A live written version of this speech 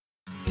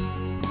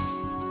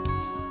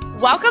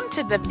Welcome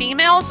to the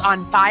Females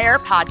on Fire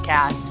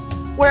podcast,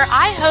 where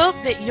I hope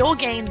that you'll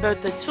gain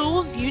both the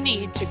tools you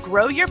need to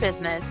grow your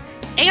business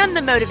and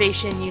the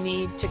motivation you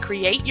need to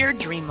create your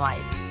dream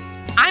life.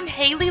 I'm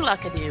Haley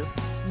Luckadoo,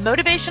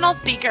 motivational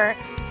speaker,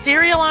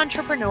 serial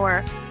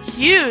entrepreneur,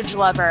 huge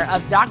lover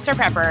of Dr.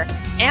 Pepper,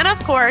 and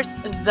of course,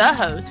 the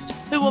host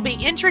who will be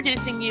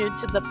introducing you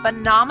to the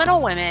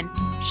phenomenal women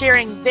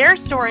sharing their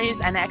stories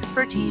and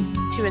expertise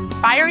to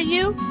inspire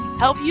you,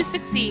 help you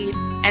succeed,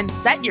 and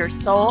set your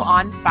soul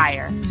on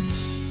fire.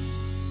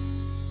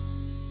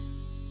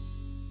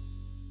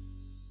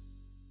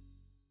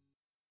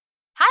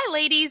 Hi,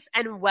 ladies,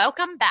 and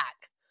welcome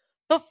back.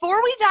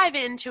 Before we dive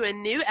into a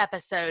new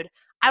episode,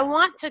 I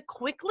want to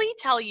quickly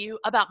tell you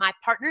about my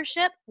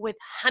partnership with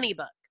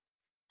HoneyBook.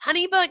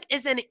 HoneyBook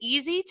is an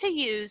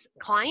easy-to-use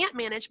client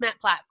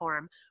management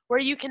platform where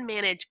you can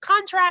manage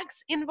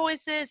contracts,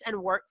 invoices, and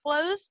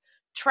workflows,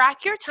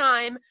 track your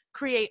time,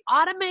 create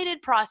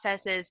automated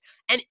processes,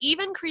 and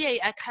even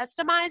create a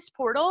customized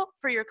portal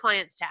for your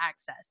clients to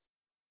access.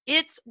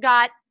 It's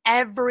got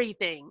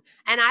everything,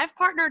 and I've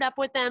partnered up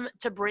with them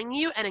to bring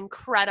you an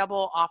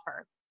incredible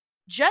offer.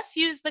 Just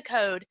use the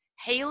code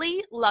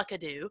Haley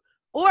Luckadoo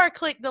or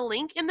click the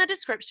link in the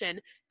description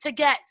to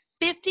get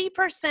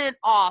 50%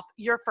 off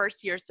your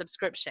first year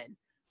subscription.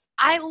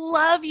 I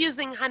love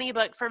using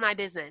HoneyBook for my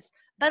business,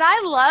 but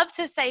I love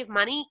to save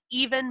money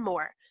even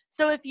more.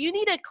 So if you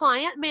need a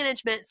client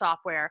management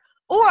software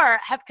or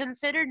have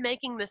considered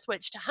making the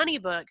switch to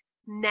HoneyBook,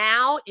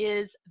 now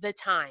is the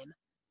time.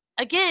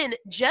 Again,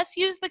 just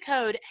use the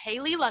code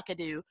Haley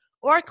Luckadoo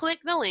or click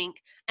the link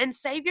and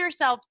save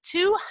yourself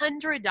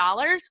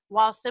 $200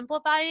 while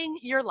simplifying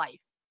your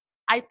life.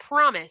 I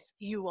promise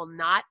you will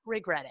not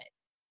regret it.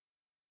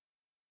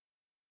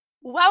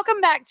 Welcome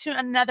back to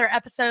another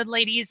episode,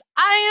 ladies.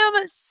 I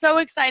am so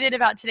excited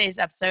about today's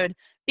episode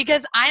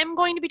because I am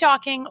going to be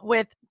talking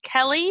with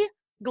Kelly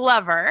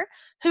Glover,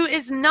 who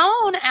is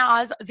known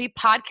as the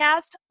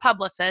podcast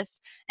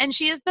publicist, and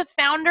she is the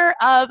founder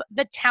of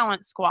The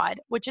Talent Squad,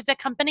 which is a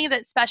company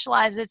that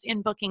specializes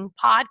in booking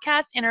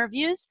podcast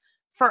interviews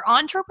for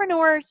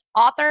entrepreneurs,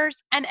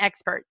 authors, and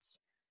experts.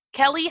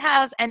 Kelly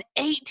has an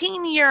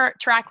 18-year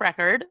track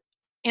record,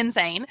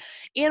 insane,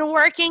 in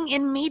working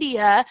in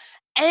media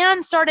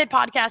and started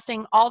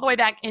podcasting all the way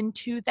back in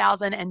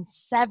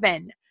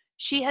 2007.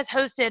 She has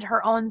hosted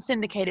her own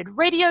syndicated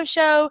radio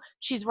show.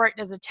 She's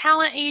worked as a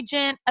talent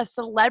agent, a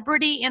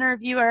celebrity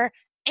interviewer,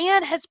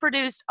 and has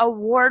produced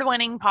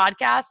award-winning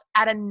podcasts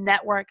at a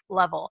network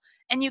level.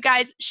 And you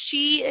guys,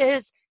 she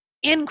is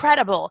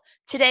incredible.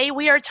 Today,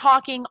 we are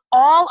talking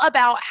all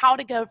about how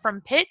to go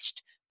from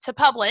pitched to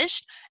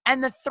published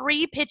and the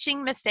 3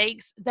 pitching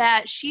mistakes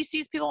that she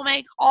sees people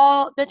make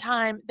all the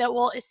time that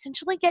will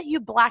essentially get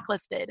you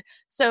blacklisted.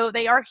 So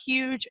they are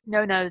huge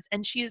no-nos,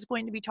 and she is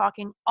going to be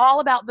talking all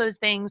about those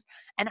things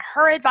and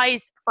her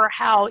advice for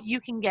how you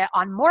can get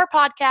on more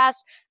podcasts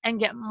and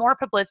get more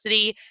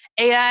publicity.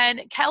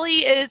 And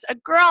Kelly is a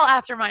girl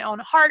after my own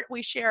heart.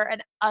 We share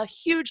a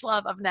huge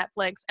love of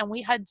Netflix, and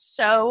we had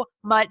so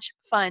much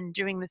fun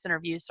doing this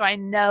interview. So I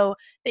know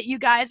that you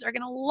guys are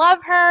going to love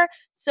her.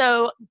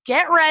 So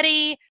get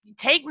ready,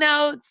 take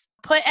notes,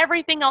 put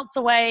everything else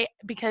away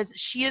because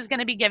she is going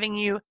to be giving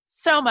you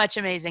so much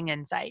amazing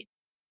insight.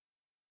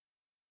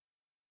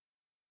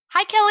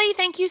 Hi, Kelly.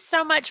 Thank you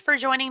so much for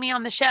joining me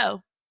on the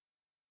show.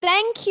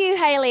 Thank you,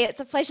 Haley. It's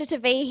a pleasure to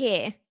be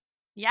here.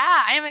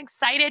 Yeah, I am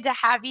excited to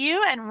have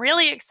you and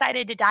really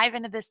excited to dive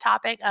into this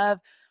topic of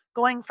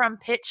going from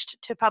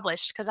pitched to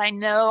published because I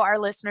know our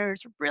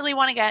listeners really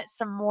want to get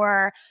some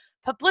more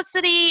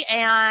publicity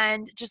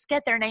and just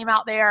get their name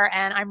out there.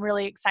 And I'm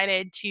really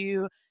excited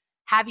to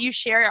have you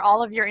share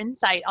all of your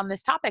insight on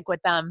this topic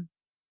with them.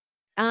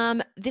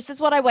 This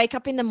is what I wake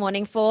up in the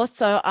morning for.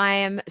 So I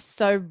am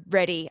so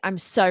ready. I'm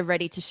so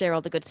ready to share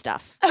all the good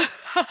stuff.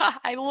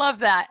 I love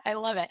that. I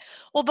love it.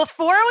 Well,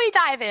 before we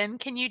dive in,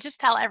 can you just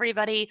tell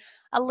everybody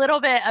a little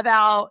bit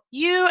about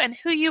you and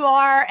who you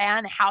are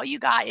and how you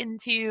got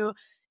into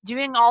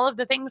doing all of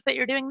the things that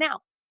you're doing now?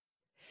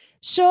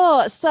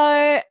 Sure.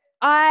 So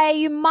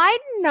you might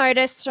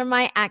notice from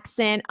my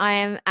accent, I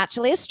am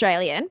actually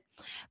Australian,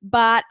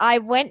 but I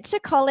went to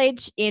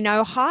college in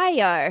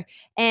Ohio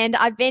and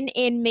I've been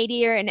in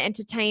media and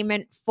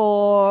entertainment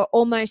for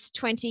almost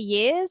 20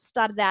 years.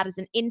 Started out as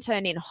an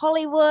intern in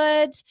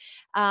Hollywood,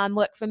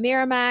 worked for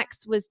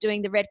Miramax, was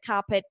doing the red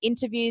carpet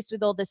interviews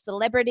with all the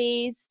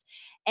celebrities.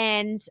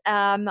 And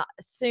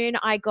soon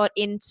I got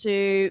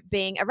into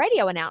being a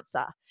radio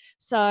announcer.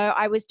 So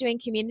I was doing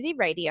community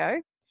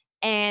radio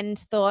and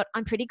thought,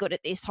 I'm pretty good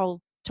at this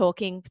whole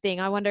talking thing.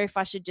 I wonder if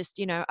I should just,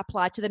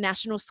 apply to the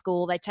national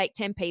school. They take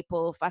 10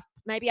 people. If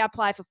maybe I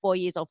apply for 4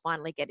 years, I'll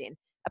finally get in.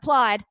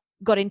 Applied,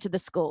 got into the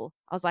school.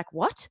 I was like,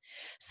 what?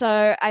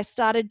 So I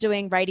started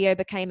doing radio,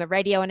 became a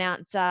radio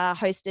announcer,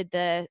 hosted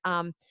the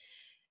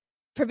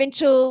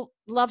provincial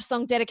love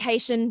song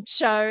dedication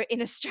show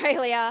in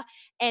Australia,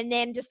 and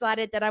then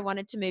decided that I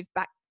wanted to move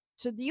back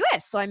to the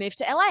US. So I moved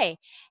to LA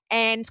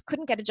and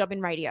couldn't get a job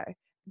in radio.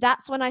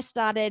 that's when I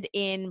started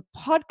in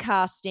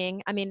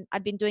podcasting. I mean,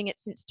 I'd been doing it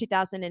since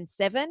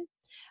 2007,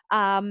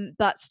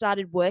 but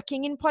started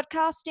working in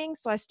podcasting.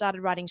 So I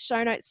started writing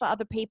show notes for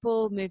other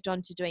people, moved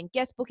on to doing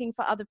guest booking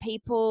for other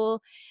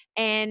people.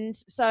 And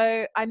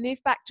so I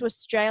moved back to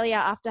Australia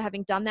after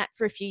having done that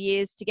for a few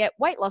years to get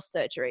weight loss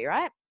surgery,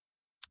 right?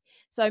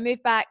 So I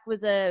moved back,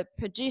 was a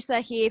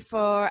producer here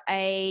for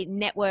a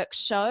network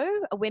show,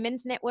 a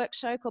women's network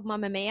show called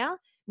Mamma Mia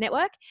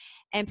Network,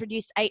 and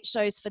produced 8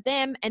 shows for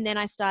them. And then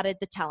I started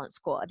the Talent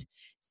Squad.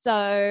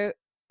 So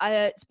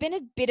it's been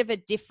a bit of a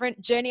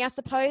different journey, I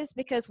suppose,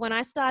 because when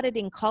I started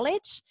in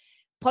college,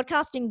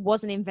 podcasting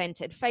wasn't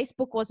invented.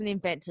 Facebook wasn't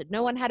invented.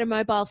 No one had a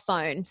mobile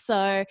phone.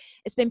 So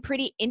it's been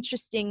pretty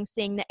interesting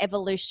seeing the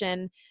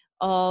evolution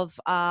of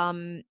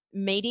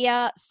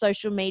media,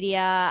 social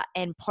media,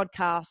 and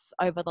podcasts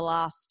over the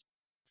last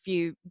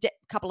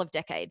couple of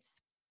decades.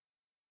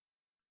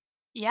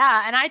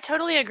 Yeah, and I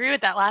totally agree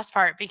with that last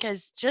part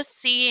because just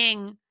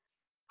seeing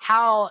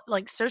how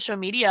like social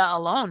media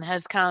alone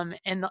has come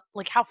and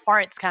like how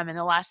far it's come in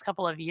the last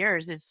couple of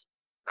years is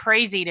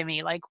crazy to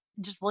me. Like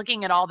just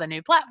looking at all the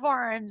new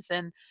platforms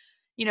and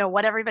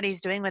what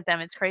everybody's doing with them,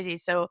 it's crazy.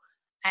 So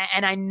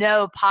and I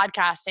know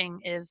podcasting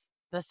is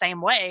the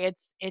same way.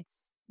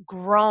 It's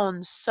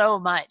grown so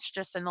much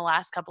just in the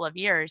last couple of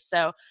years.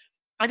 So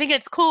I think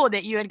it's cool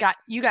that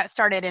you got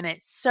started in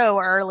it so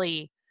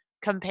early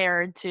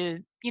compared to,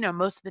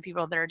 most of the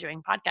people that are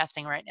doing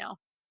podcasting right now.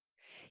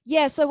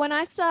 Yeah, so when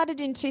I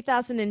started in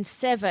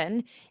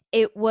 2007,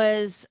 it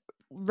was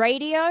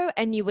radio,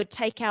 and you would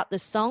take out the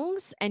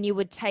songs and you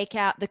would take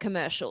out the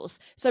commercials.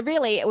 So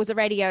really it was a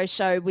radio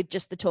show with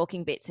just the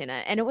talking bits in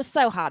it. And it was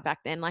so hard back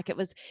then. Like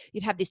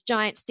you'd have this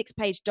giant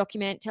 6-page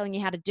document telling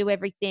you how to do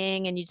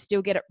everything, and you'd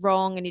still get it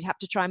wrong, and you'd have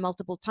to try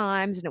multiple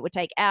times, and it would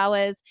take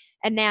hours.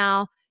 And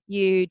now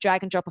you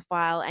drag and drop a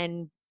file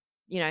and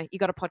you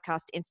got a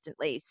podcast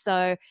instantly.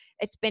 So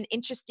it's been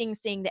interesting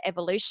seeing the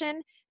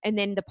evolution, and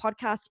then the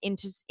podcast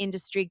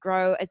industry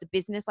grow as a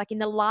business. Like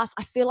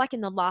I feel like in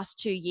the last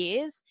 2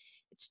 years,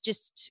 it's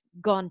just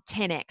gone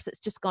 10x. It's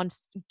just gone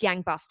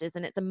gangbusters,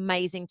 and it's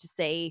amazing to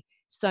see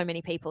so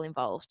many people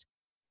involved.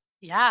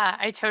 Yeah,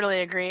 I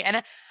totally agree.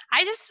 And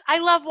I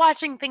love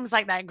watching things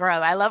like that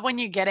grow. I love when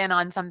you get in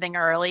on something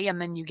early and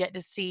then you get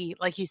to see,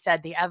 like you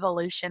said, the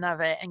evolution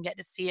of it and get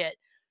to see it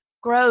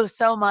grow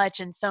so much,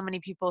 and so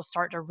many people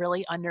start to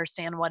really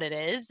understand what it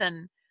is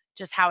and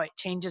just how it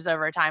changes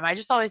over time. I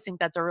just always think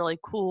that's a really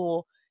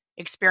cool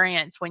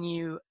experience when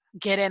you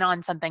get in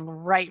on something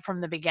right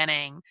from the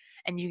beginning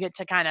and you get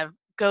to kind of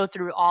go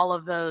through all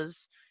of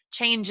those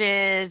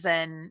changes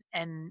and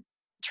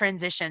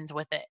transitions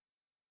with it.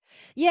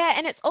 Yeah,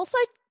 and it's also,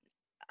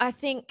 I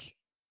think,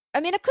 I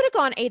mean, it could have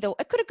gone either.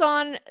 It could have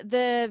gone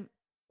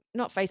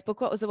not Facebook,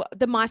 what was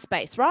the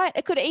MySpace, right?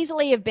 It could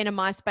easily have been a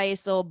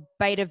MySpace or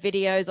beta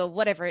videos or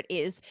whatever it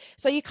is.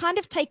 So you kind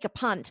of take a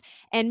punt.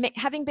 And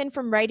having been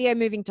from radio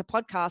moving to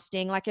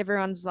podcasting, like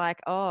everyone's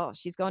like, oh,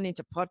 she's gone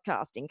into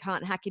podcasting,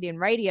 can't hack it in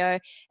radio.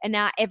 And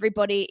now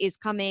everybody is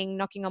coming,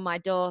 knocking on my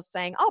door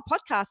saying, oh,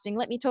 podcasting,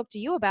 let me talk to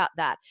you about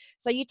that.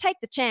 So you take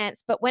the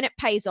chance, but when it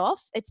pays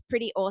off, it's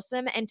pretty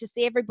awesome. And to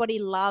see everybody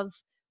love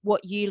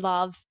what you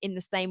love in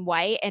the same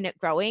way and it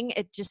growing,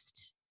 it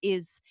just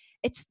is,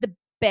 it's the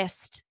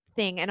best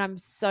thing. And I'm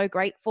so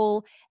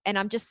grateful, and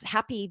I'm just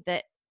happy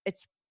that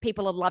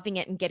people are loving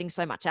it and getting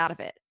so much out of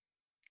it.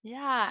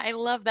 Yeah, I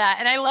love that.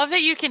 And I love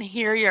that you can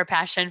hear your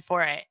passion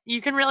for it. You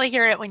can really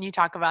hear it when you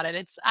talk about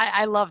it.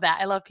 I love that.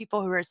 I love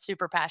people who are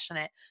super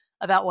passionate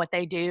about what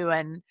they do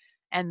and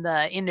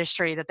the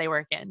industry that they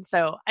work in.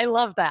 So I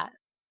love that.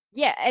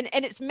 Yeah, and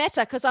it's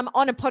meta because I'm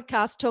on a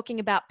podcast talking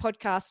about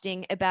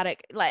podcasting, about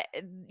it. Like,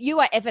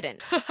 you are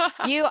evidence.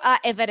 You are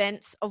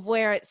evidence of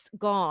where it's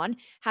gone,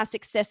 how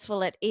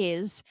successful it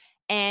is.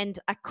 And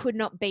I could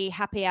not be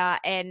happier.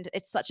 And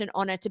it's such an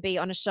honor to be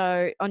on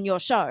your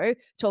show,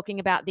 talking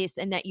about this,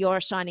 and that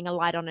you're shining a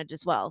light on it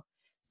as well.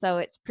 So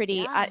it's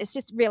pretty, Yeah. it's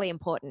just really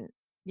important.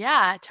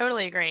 Yeah,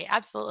 totally agree.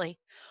 Absolutely.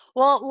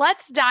 Well,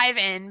 let's dive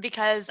in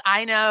because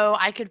I know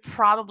I could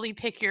probably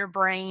pick your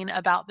brain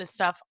about this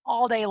stuff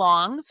all day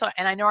long. So,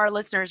 and I know our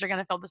listeners are going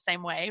to feel the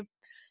same way.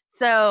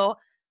 So,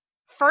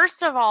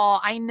 first of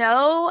all, I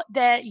know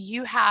that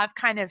you have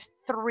kind of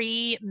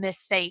 3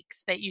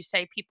 mistakes that you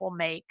say people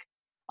make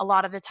a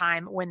lot of the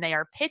time when they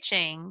are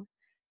pitching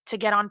to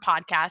get on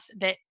podcasts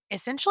that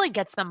essentially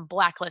gets them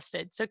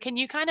blacklisted. So, can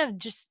you kind of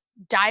just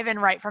dive in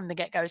right from the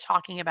get go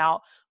talking about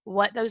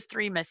what those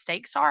 3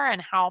 mistakes are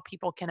and how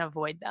people can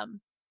avoid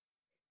them?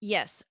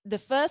 Yes. The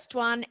first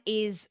one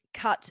is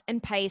cut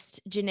and paste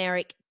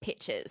generic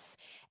pictures.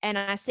 And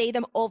I see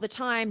them all the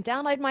time.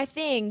 Download my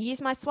thing,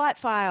 use my swipe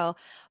file.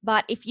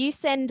 But if you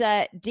send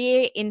a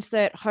dear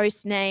insert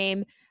host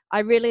name, I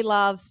really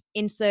love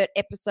insert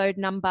episode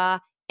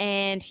number,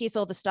 and here's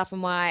all the stuff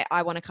and why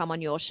I want to come on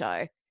your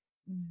show,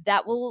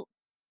 that will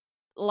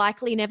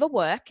likely never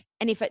work.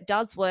 And if it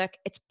does work,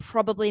 it's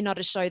probably not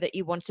a show that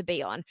you want to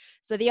be on.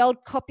 So the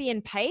old copy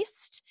and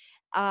paste,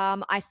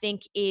 I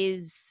think,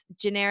 is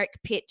generic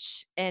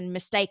pitch and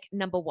mistake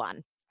number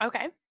 1.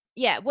 Okay.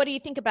 Yeah. What do you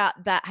think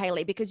about that,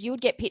 Haley? Because you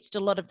would get pitched a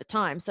lot of the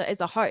time. So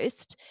as a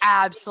host, do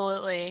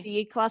Absolutely.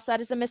 you class that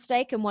as a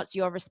mistake? And what's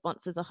your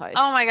response as a Oh host?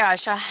 my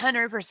gosh,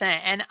 100%.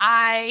 And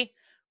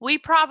we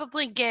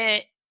probably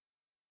get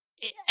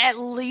at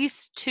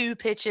least 2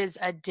 pitches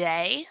a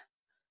day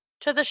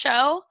to the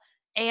show.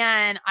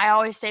 And I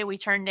always say we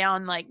turn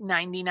down like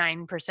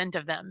 99%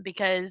 of them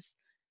because,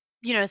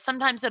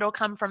 sometimes it'll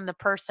come from the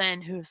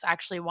person who's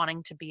actually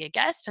wanting to be a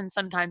guest, and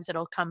sometimes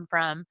it'll come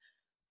from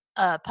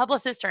a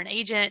publicist or an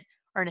agent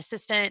or an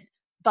assistant.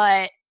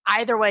 But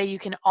either way, you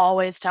can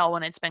always tell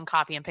when it's been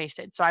copy and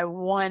pasted. So I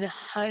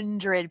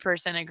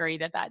 100% agree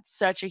that that's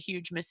such a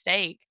huge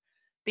mistake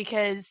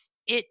because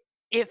it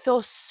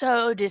feels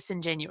so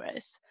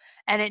disingenuous,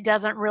 and it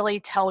doesn't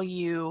really tell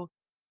you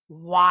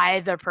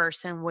why the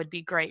person would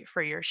be great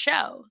for your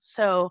show.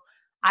 So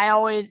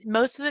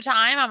most of the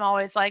time, I'm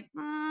always like,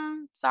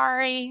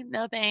 sorry,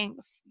 no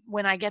thanks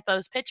when I get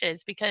those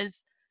pitches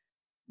because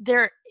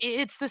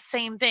it's the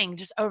same thing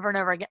just over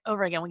and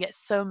over again. We get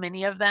so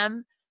many of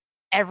them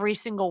every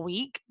single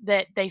week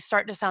that they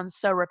start to sound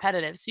so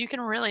repetitive. So you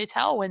can really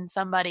tell when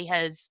somebody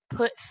has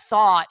put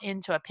thought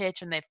into a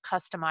pitch and they've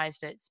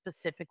customized it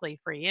specifically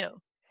for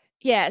you.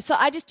 Yeah, so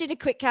I just did a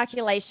quick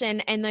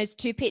calculation, and those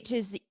 2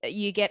 pitches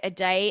you get a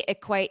day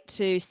equate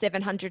to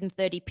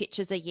 730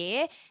 pitches a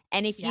year.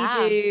 And if you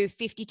Yeah, do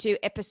 52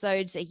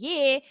 episodes a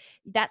year,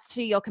 that's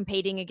who you're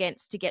competing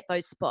against to get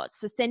those spots.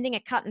 So sending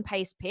a cut and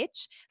paste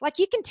pitch, like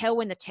you can tell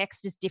when the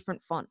text is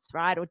different fonts,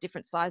 right? Or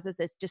different sizes,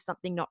 there's just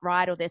something not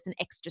right, or there's an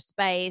extra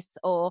space,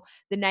 or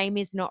the name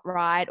is not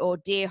right, or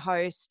dear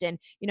host. And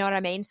you know what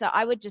I mean? So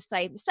I would just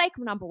say mistake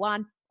number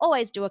one,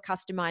 always do a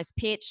customized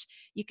pitch.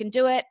 You can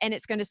do it, and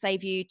it's going to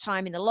save you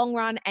time in the long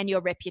run and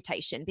your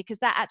reputation, because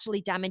that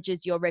actually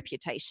damages your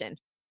reputation.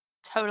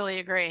 totally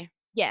agree.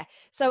 Yeah.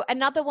 So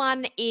another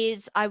one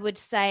is, I would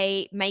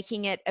say,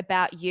 making it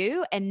about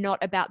you and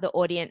not about the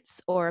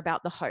audience or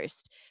about the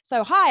host.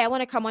 So, hi, I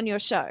want to come on your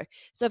show.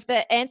 So if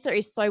the answer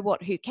is so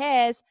what, who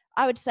cares?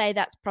 I would say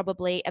that's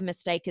probably a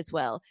mistake as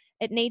well.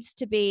 It needs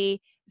to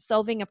be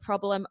solving a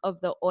problem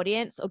of the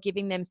audience or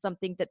giving them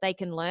something that they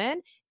can learn,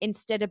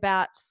 instead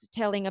about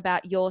telling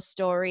about your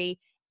story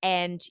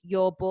and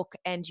your book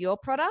and your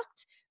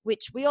product,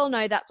 which we all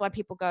know that's why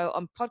people go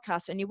on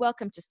podcasts, and you're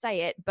welcome to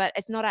say it, but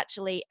it's not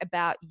actually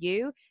about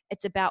you.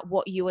 It's about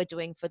what you are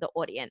doing for the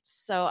audience.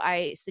 So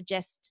I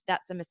suggest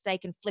that's a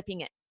mistake, and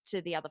flipping it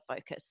to the other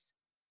focus.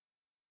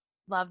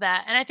 Love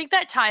that. And I think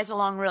that ties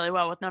along really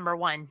well with number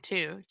one,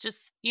 too.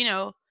 Just,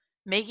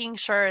 making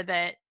sure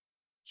that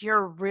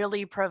you're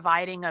really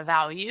providing a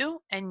value.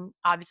 And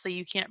obviously,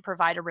 you can't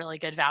provide a really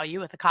good value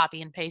with a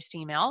copy and paste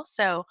email.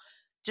 So,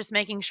 just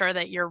making sure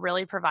that you're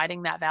really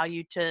providing that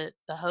value to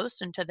the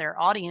host and to their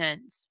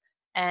audience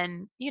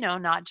and,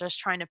 not just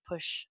trying to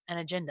push an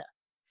agenda.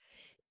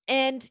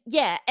 And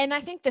yeah, and I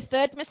think the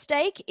third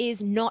mistake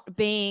is not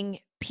being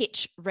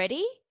pitch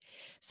ready.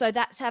 So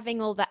that's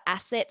having all the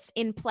assets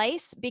in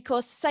place,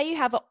 because say you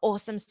have an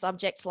awesome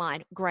subject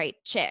line,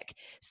 great, check.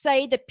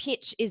 Say the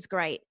pitch is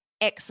great,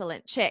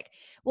 excellent, check.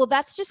 Well,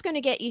 that's just going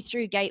to get you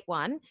through gate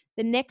one.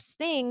 The next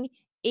thing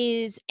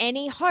is,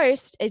 any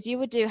host, as you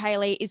would do,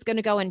 Haley, is going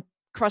to go and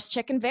cross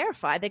check and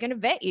verify. They're going to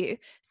vet you.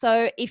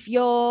 So if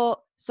your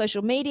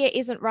social media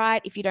isn't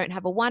right, if you don't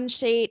have a one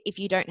sheet, if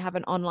you don't have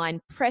an online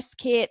press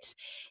kit,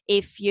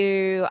 if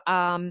you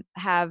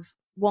have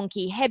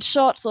wonky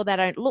headshots or they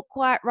don't look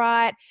quite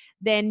right,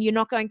 then you're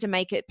not going to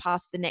make it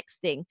past the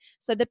next thing.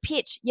 So the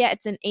pitch, yeah,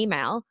 it's an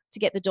email to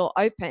get the door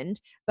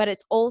opened, but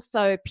it's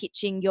also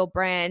pitching your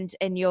brand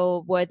and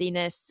your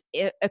worthiness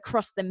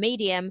across the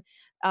medium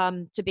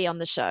to be on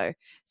the show.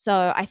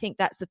 So I think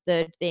that's the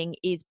third thing,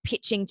 is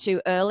pitching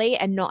too early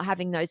and not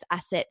having those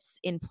assets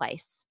in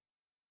place.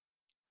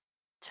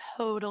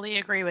 Totally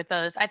agree with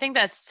those. I think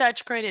that's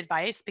such great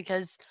advice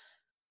because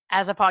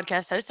as a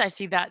podcast host, I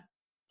see that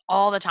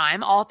all the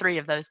time, all three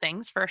of those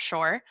things for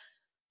sure.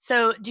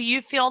 So, do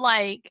you feel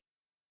like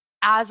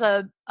as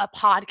a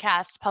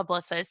podcast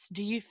publicist,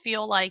 do you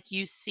feel like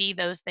you see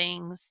those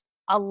things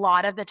a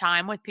lot of the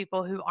time with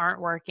people who aren't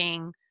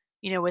working,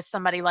 with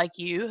somebody like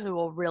you who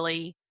will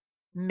really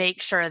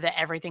make sure that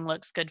everything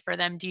looks good for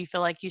them? Do you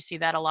feel like you see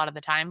that a lot of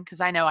the time?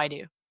 Because I know I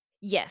do.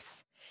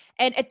 Yes.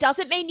 And it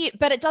doesn't mean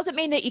it doesn't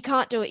mean that you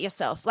can't do it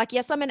yourself. Like,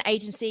 yes, I'm an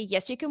agency.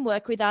 Yes, you can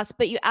work with us,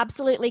 but you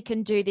absolutely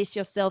can do this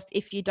yourself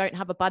if you don't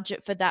have a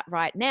budget for that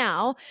right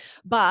now.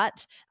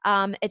 But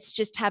it's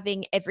just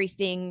having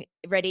everything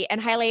ready.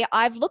 And Haley,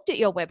 I've looked at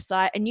your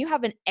website, and you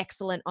have an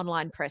excellent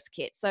online press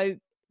kit. So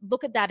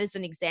look at that as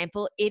an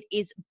example. It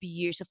is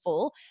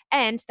beautiful,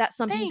 and that's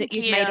something that Thank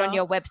you've made on you.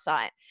 your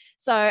website.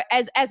 So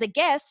as a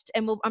guest,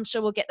 and I'm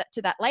sure we'll get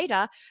to that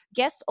later,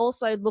 guests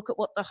also look at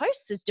what the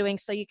host is doing,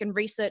 so you can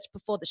research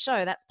before the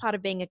show. That's part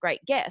of being a great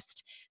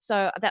guest.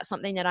 So that's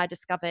something that I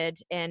discovered,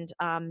 and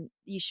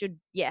you should,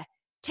 yeah,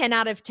 10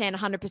 out of 10,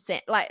 100%,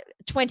 like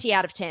 20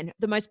 out of 10,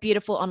 the most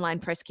beautiful online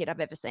press kit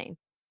I've ever seen.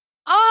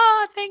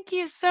 Oh, thank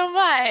you so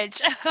much.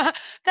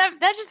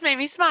 That just made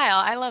me smile.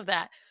 I love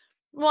that.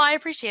 Well, I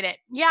appreciate it.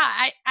 Yeah,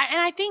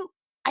 I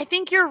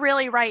think you're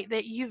really right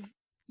that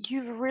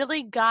you've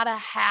really got to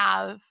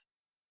have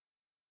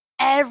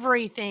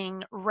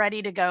everything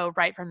ready to go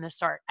right from the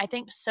start. I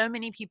think so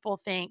many people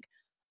think,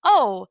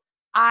 oh,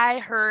 I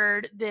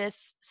heard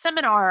this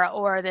seminar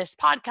or this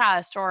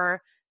podcast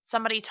or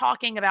somebody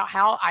talking about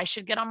how I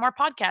should get on more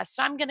podcasts.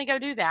 So I'm going to go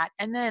do that.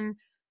 And then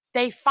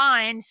they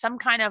find some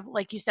kind of,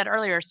 like you said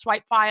earlier,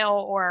 swipe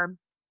file or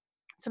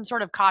some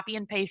sort of copy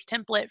and paste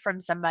template from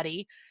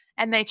somebody,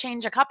 and they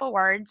change a couple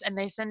words and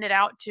they send it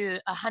out to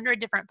 100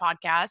 different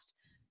podcasts,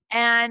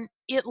 and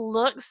it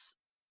looks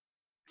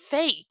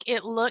fake.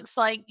 It looks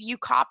like you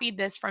copied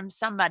this from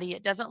somebody.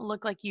 It doesn't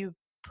look like you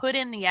put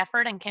in the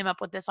effort and came up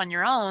with this on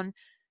your own.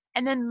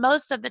 And then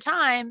most of the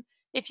time,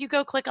 if you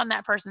go click on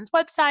that person's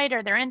website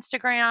or their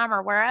Instagram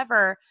or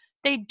wherever,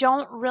 they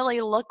don't really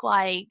look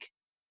like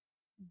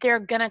they're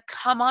going to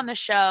come on the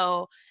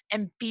show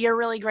and be a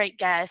really great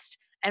guest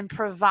and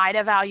provide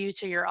a value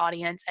to your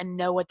audience and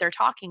know what they're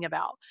talking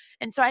about.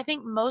 And so I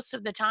think most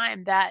of the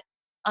time that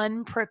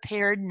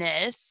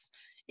unpreparedness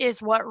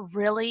is what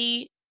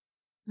really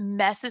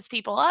messes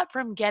people up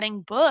from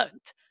getting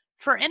booked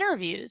for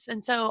interviews.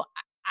 And so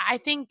I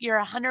think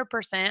you're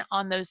 100%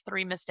 on those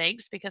three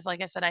mistakes because,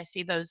 like I said, I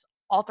see those,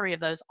 all three of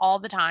those all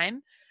the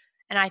time.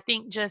 And I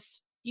think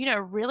just,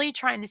 really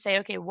trying to say,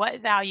 okay,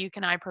 what value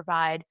can I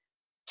provide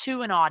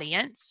to an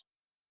audience?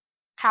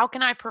 How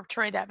can I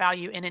portray that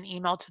value in an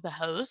email to the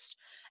host?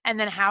 And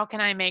then how can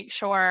I make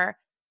sure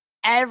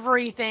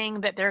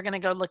everything that they're going to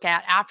go look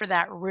at after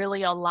that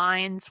really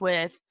aligns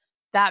with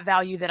that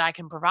value that I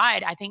can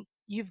provide? I think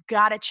you've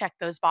got to check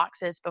those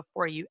boxes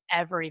before you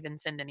ever even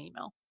send an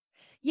email.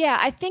 Yeah,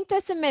 I think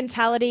there's a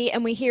mentality,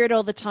 and we hear it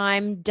all the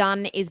time,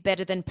 done is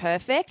better than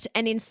perfect.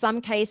 And in some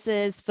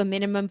cases, for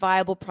minimum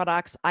viable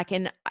products, I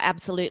can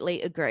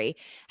absolutely agree.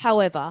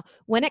 However,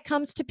 when it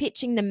comes to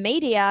pitching the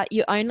media,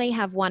 you only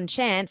have one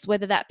chance,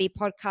 whether that be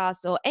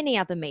podcasts or any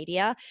other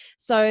media.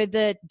 So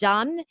the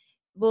done,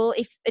 well,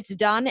 if it's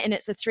done and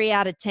it's a 3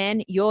 out of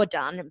 10, you're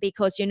done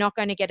because you're not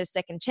going to get a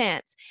second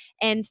chance.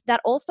 And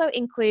that also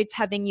includes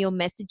having your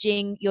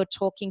messaging, your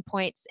talking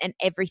points, and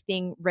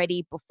everything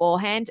ready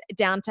beforehand,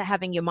 down to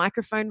having your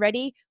microphone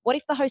ready. What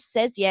if the host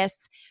says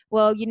yes?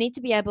 Well, you need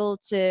to be able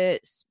to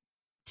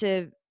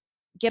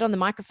get on the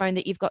microphone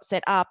that you've got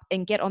set up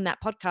and get on that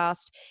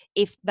podcast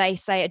if they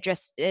say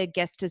a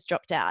guest has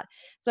dropped out.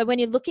 So when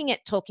you're looking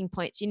at talking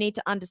points, you need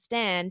to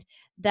understand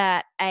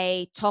that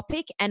a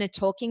topic and a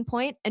talking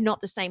point are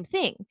not the same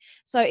thing.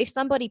 So if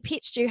somebody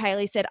pitched you,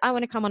 Hayley, said, I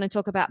want to come on and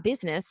talk about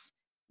business,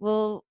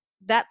 well,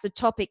 that's a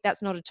topic.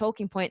 That's not a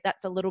talking point.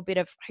 That's a little bit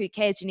of who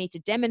cares. You need to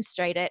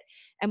demonstrate it.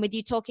 And with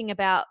you talking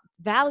about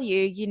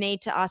value, you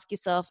need to ask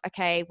yourself,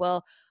 okay,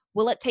 well,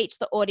 will it teach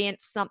the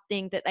audience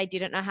something that they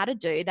didn't know how to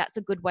do? That's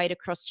a good way to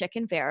cross-check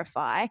and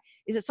verify.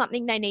 Is it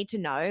something they need to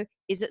know?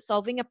 Is it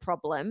solving a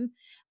problem?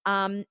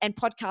 And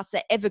podcasts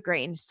are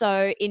evergreen.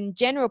 So in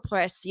general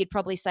press, you'd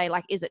probably say,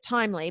 like, is it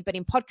timely? But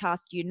in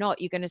podcast, you're not.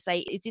 You're going to say,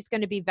 is this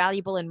going to be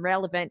valuable and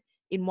relevant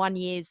in 1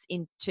 year's,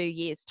 in 2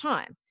 years'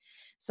 time?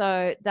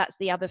 So that's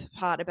the other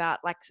part about,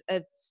 like,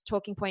 a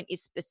talking point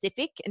is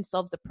specific and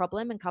solves a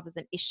problem and covers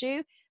an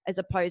issue, as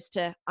opposed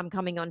to I'm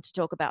coming on to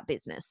talk about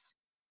business.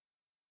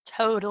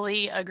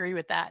 Totally agree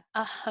with that.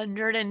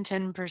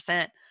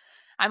 110%.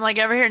 I'm like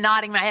over here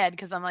nodding my head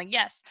because I'm like,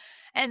 yes.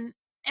 And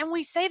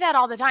we say that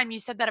all the time. You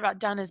said that about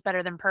done is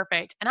better than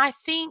perfect. And I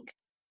think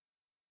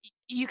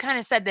you kind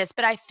of said this,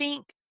 but I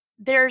think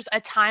there's a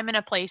time and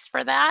a place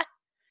for that.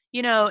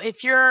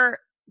 If you're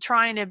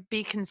trying to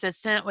be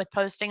consistent with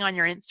posting on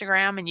your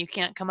Instagram and you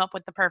can't come up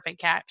with the perfect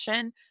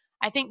caption,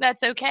 I think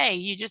that's okay.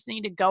 You just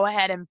need to go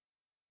ahead and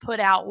put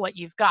out what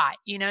you've got.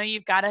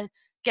 You've got to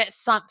get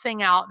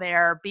something out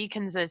there, be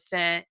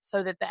consistent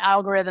so that the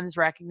algorithms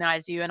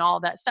recognize you and all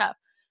that stuff.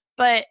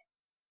 But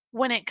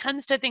when it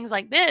comes to things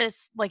like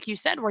this, like you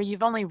said, where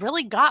you've only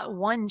really got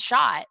one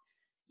shot,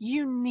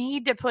 you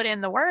need to put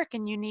in the work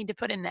and you need to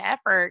put in the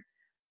effort,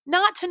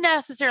 not to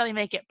necessarily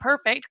make it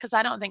perfect, because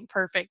I don't think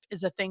perfect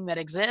is a thing that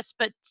exists,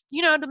 but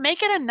to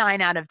make it a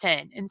 9 out of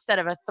 10 instead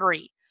of a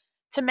 3,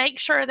 to make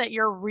sure that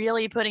you're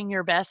really putting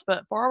your best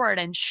foot forward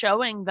and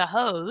showing the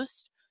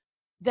host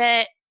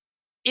that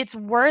it's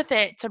worth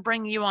it to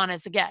bring you on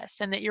as a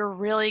guest and that you're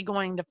really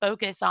going to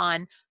focus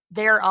on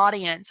their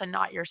audience and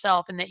not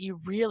yourself, and that you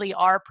really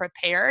are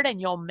prepared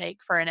and you'll make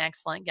for an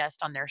excellent guest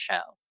on their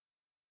show.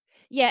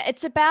 Yeah,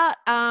 it's about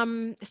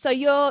so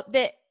you're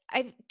the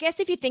I guess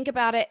if you think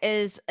about it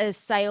as a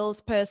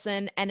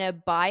salesperson and a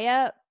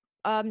buyer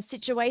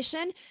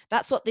situation,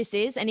 that's what this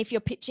is. And if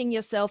you're pitching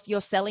yourself,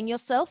 you're selling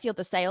yourself, you're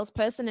the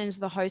salesperson, and as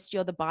the host,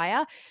 you're the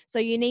buyer. So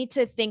you need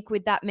to think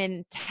with that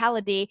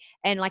mentality.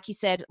 And like you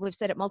said, we've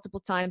said it multiple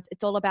times,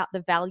 it's all about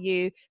the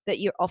value that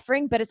you're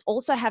offering, but it's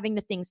also having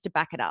the things to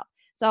back it up.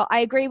 So I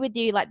agree with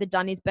you, like the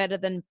done is better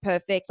than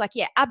perfect. Like,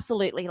 yeah,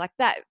 absolutely. Like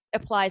that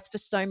applies for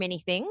so many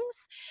things.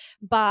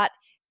 But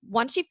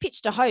once you've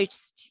pitched a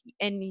host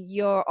and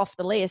you're off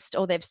the list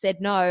or they've said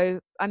no,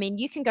 I mean,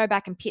 you can go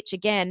back and pitch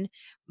again,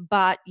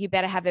 but you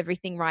better have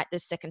everything right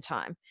this second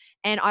time.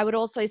 And I would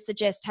also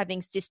suggest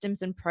having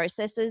systems and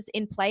processes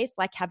in place,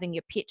 like having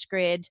your pitch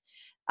grid,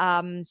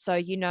 So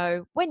you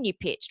know when you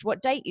pitched,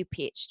 what date you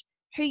pitched,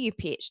 who you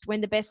pitched,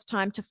 when the best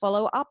time to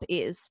follow up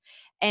is,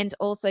 and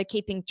also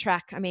keeping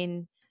track. I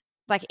mean,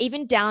 like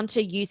even down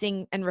to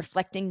using and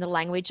reflecting the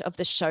language of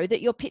the show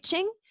that you're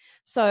pitching.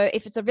 So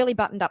if it's a really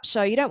buttoned up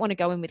show, you don't want to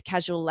go in with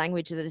casual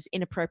language that is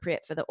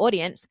inappropriate for the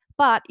audience,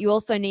 but you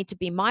also need to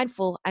be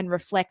mindful and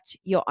reflect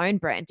your own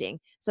branding.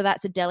 So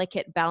that's a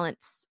delicate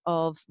balance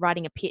of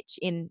writing a pitch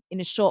in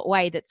a short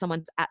way that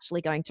someone's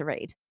actually going to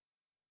read.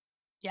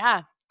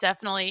 Yeah,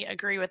 definitely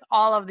agree with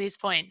all of these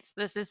points.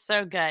 This is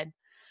so good.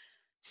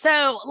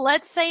 So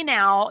let's say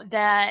now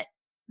that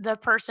the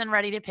person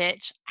ready to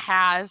pitch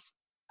has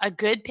a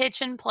good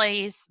pitch in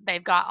place,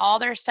 they've got all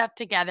their stuff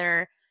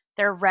together,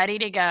 they're ready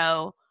to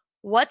go.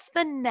 What's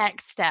the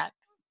next step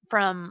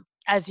from,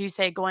 as you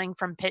say, going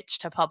from pitch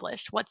to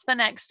published? What's the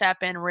next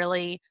step in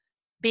really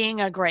being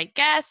a great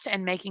guest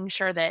and making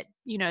sure that,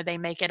 they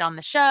make it on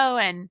the show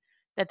and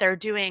that they're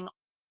doing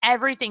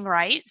everything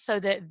right so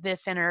that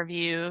this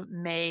interview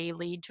may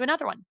lead to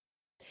another one?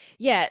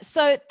 Yeah,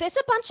 so there's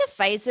a bunch of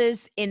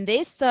phases in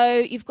this. So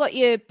you've got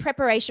your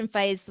preparation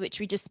phase, which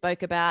we just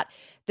spoke about,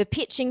 the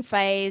pitching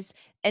phase,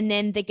 and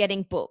then the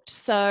getting booked.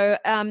 So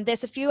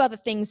there's a few other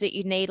things that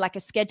you need, like a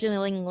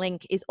scheduling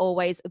link is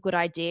always a good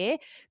idea,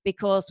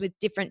 because with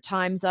different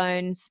time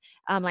zones,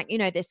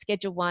 there's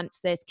Schedule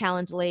Once, there's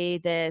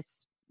Calendly,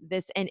 there's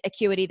an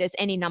Acuity, there's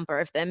any number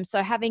of them.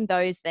 So having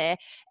those there,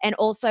 and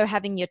also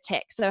having your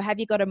tech. So have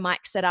you got a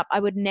mic set up?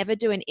 I would never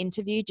do an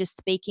interview just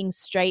speaking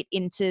straight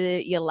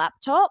into your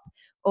laptop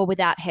or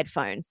without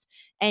headphones.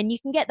 And you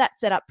can get that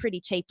set up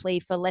pretty cheaply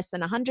for less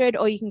than 100,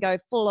 or you can go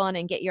full on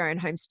and get your own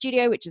home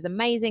studio, which is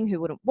amazing. Who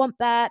wouldn't want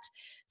that?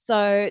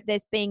 So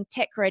there's being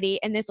tech ready,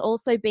 and there's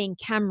also being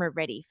camera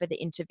ready for the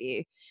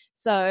interview.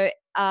 So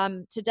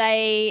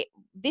today,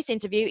 this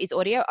interview is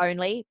audio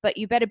only, but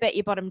you better bet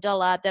your bottom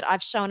dollar that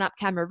I've shown up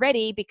camera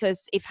ready,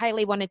 because if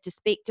Hayley wanted to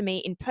speak to me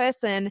in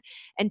person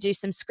and do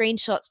some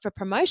screenshots for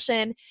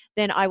promotion,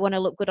 then I want to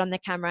look good on the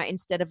camera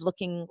instead of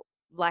looking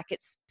like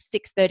it's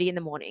 6:30 in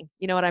the morning.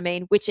 You know what I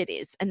mean? Which it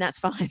is, and that's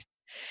fine.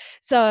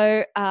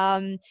 So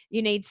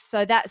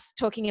so that's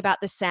talking about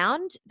the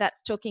sound,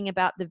 that's talking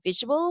about the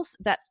visuals,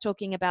 that's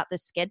talking about the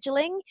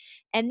scheduling,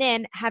 and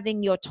then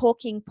having your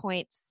talking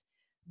points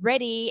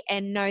ready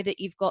and know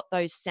that you've got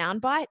those sound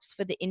bites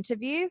for the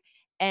interview,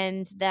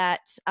 and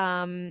that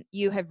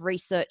you have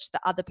researched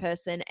the other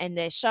person and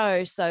their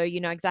show, so you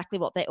know exactly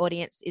what their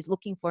audience is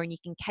looking for, and you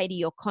can cater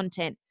your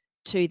content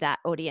to that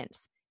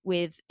audience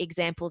with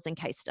examples and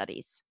case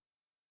studies.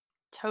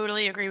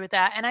 Totally agree with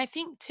that. And I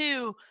think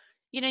too,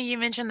 you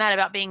mentioned that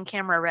about being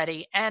camera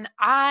ready, and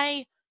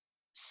I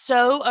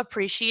so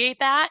appreciate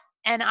that.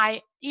 And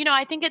I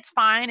think it's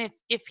fine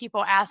if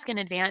people ask in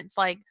advance,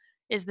 like,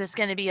 is this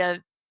going to be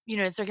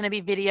is there going to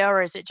be video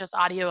or is it just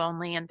audio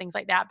only and things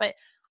like that. But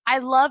I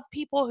love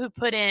people who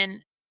put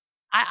in,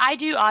 I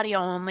do audio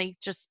only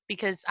just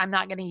because I'm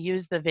not going to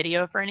use the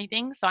video for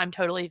anything. So I'm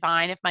totally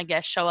fine if my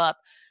guests show up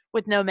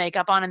with no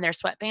makeup on and their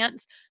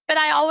sweatpants. But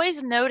I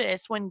always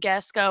notice when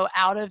guests go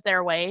out of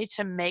their way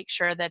to make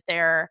sure that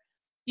they're,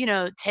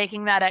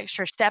 taking that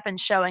extra step and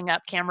showing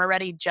up camera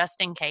ready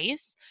just in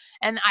case.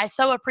 And I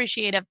so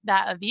appreciate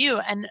that of you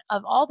and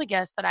of all the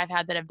guests that I've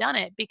had that have done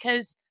it,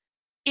 because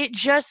it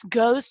just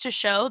goes to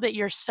show that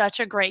you're such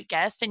a great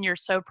guest and you're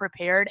so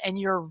prepared and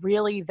you're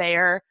really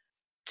there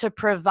to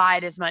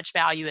provide as much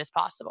value as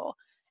possible.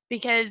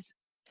 Because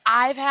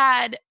I've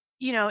had,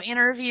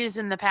 interviews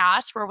in the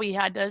past where we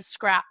had to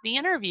scrap the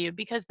interview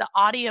because the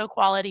audio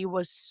quality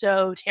was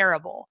so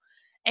terrible.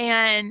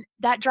 And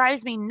that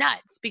drives me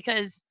nuts,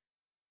 because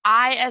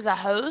I, as a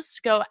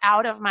host, go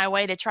out of my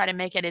way to try to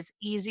make it as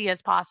easy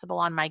as possible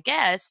on my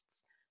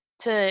guests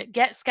to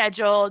get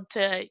scheduled,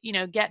 to,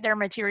 get their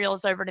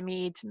materials over to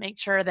me, to make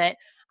sure that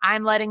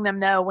I'm letting them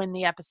know when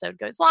the episode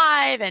goes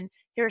live and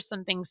here's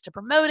some things to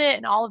promote it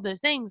and all of those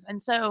things.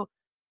 And so,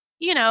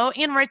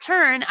 in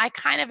return, I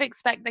kind of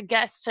expect the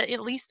guests to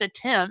at least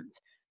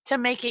attempt to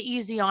make it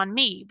easy on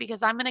me,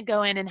 because I'm going to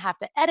go in and have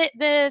to edit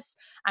this.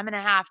 I'm going to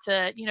have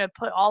to,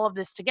 put all of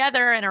this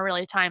together in a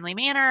really timely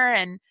manner.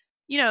 And,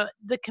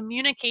 the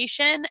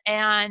communication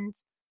and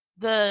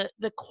the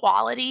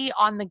quality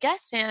on the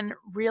guest end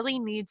really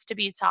needs to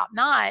be top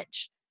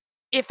notch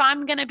if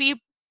I'm going to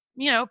be,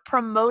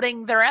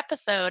 promoting their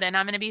episode, and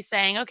I'm going to be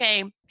saying,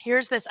 okay,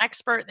 here's this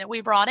expert that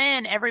we brought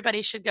in.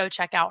 Everybody should go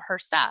check out her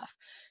stuff.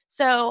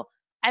 So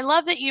I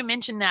love that you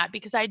mentioned that,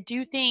 because I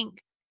do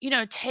think,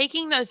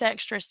 taking those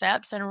extra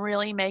steps and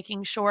really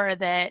making sure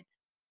that,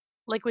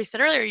 like we said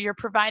earlier, you're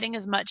providing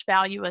as much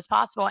value as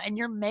possible and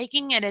you're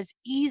making it as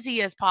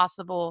easy as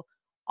possible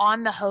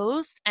on the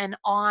host and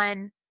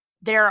on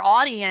their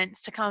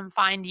audience to come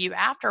find you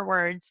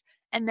afterwards,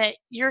 and that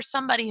you're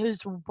somebody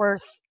who's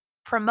worth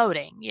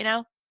promoting.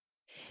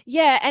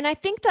 Yeah, and I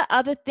think the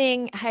other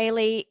thing,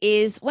 Hayley,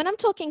 is when I'm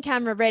talking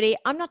camera ready,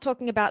 I'm not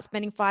talking about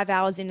spending 5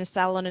 hours in a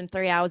salon and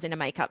 3 hours in a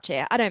makeup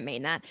chair. I don't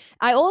mean that.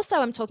 I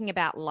also am talking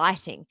about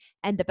lighting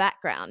and the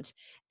background.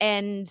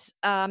 And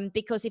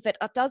because if it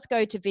does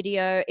go to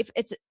video, if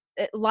it's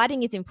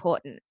lighting is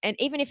important. And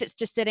even if it's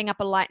just setting up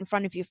a light in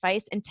front of your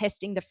face and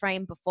testing the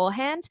frame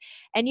beforehand,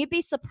 and you'd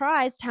be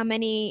surprised how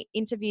many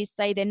interviews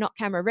say they're not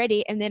camera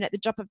ready. And then at the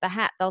drop of the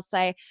hat, they'll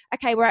say,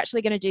 okay, we're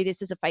actually going to do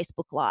this as a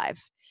Facebook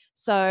Live.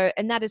 So,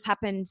 and that has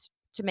happened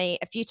to me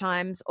a few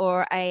times,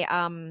 or a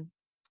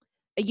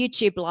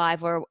YouTube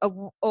live, or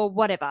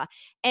whatever.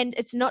 And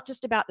it's not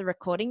just about the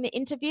recording the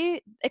interview.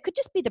 It could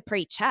just be the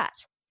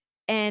pre-chat.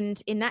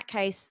 And in that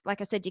case,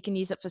 like I said, you can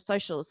use it for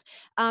socials.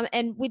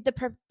 And with the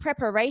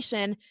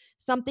preparation,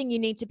 something you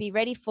need to be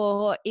ready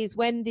for is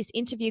when this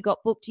interview got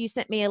booked, you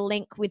sent me a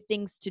link with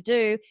things to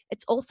do.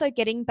 It's also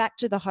getting back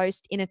to the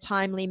host in a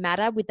timely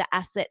manner with the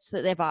assets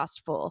that they've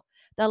asked for.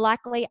 They'll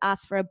likely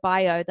ask for a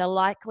bio. They'll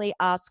likely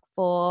ask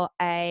for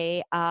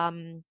a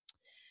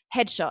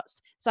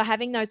headshots. So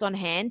having those on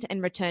hand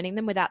and returning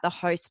them without the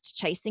host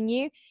chasing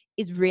you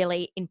is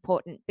really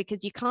important,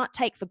 because you can't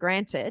take for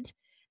granted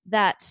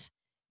that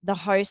the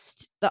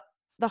host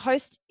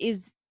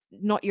is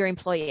not your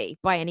employee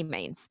by any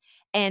means.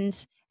 And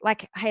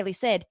like Hayley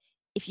said,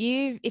 if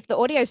the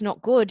audio is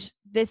not good,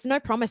 there's no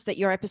promise that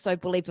your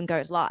episode will even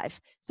go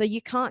live. So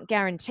you can't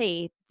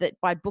guarantee that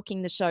by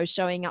booking the show,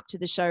 showing up to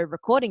the show,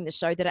 recording the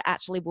show, that it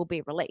actually will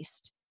be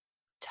released.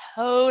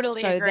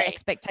 Totally so agree. The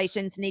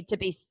expectations need to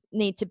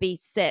be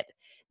set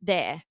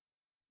there.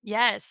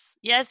 Yes.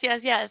 As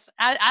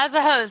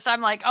a host,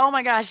 I'm like, oh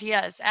my gosh,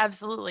 yes,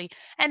 absolutely.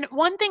 And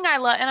one thing I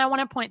love, and I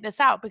want to point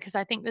this out because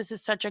I think this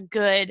is such a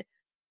good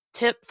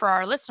tip for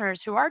our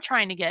listeners who are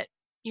trying to get,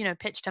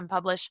 pitched and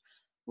published.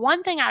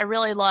 One thing I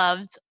really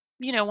loved,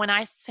 when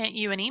I sent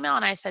you an email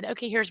and I said,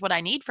 okay, here's what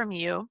I need from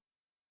you.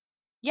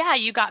 Yeah,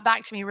 you got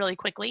back to me really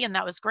quickly and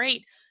that was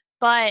great.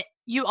 But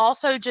you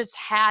also just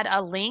had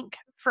a link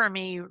for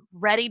me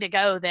ready to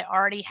go that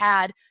already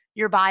had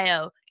your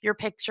bio, your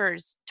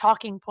pictures,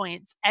 talking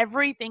points,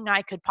 everything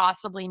I could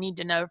possibly need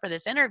to know for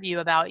this interview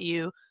about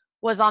you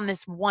was on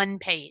this one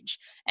page.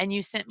 And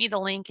you sent me the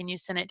link and you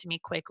sent it to me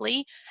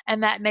quickly.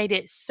 And that made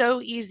it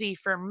so easy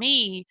for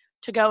me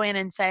to go in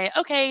and say,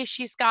 okay,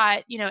 she's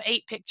got,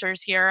 8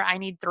 pictures here. I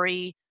need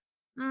 3.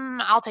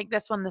 I'll take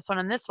this one,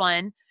 and this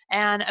one.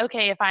 And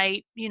okay, if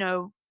I,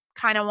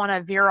 kind of want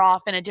to veer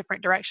off in a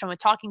different direction with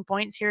talking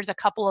points, here's a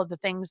couple of the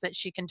things that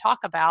she can talk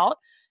about.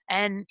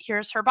 And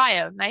here's her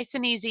bio. Nice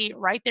and easy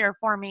right there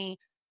for me.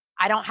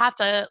 I don't have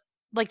to,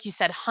 like you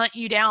said, hunt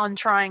you down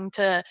trying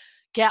to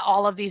get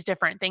all of these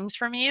different things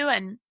from you.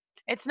 And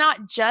it's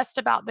not just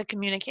about the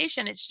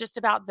communication. It's just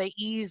about the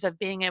ease of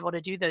being able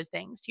to do those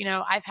things.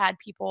 I've had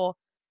people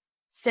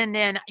send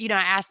in, I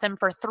ask them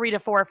for 3 to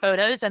 4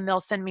 photos and they'll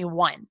send me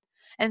 1.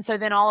 And so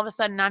then all of a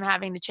sudden I'm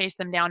having to chase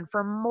them down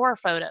for more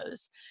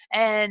photos.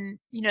 And,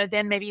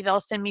 then maybe they'll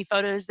send me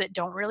photos that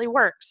don't really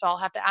work. So I'll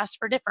have to ask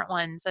for different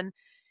ones. And,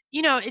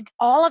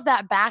 all of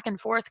that back and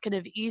forth could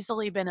have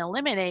easily been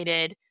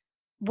eliminated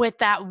with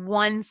that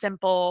one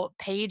simple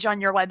page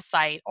on your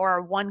website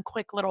or one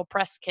quick little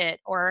press kit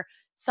or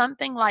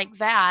something like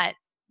that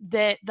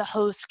that the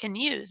host can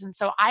use. And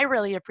so I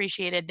really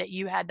appreciated that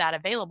you had that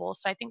available.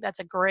 So I think that's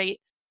a great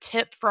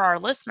tip for our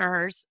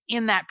listeners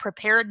in that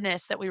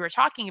preparedness that we were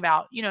talking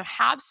about.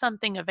 Have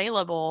something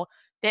available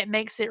that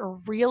makes it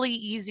really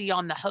easy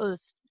on the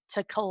host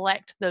to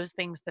collect those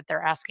things that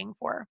they're asking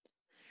for.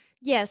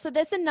 Yeah, so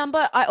there's a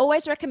number. I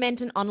always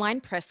recommend an online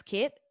press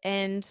kit,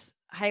 and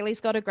Hayley's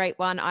got a great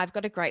one. I've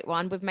got a great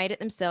one. We've made it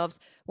themselves.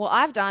 What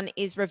I've done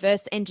is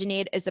reverse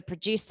engineered as a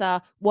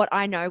producer what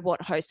I know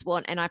what hosts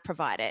want, and I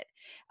provide it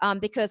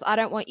because I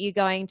don't want you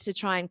going to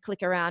try and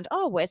click around,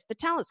 oh, where's the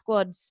Talent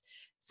Squad's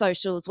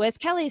socials? Where's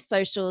Kelly's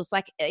socials?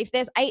 Like if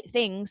there's 8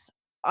 things,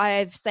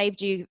 I've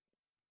saved you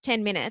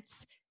 10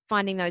 minutes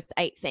finding those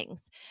 8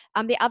 things.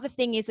 The other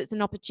thing is it's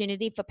an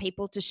opportunity for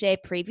people to share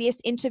previous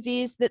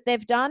interviews that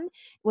they've done,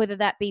 whether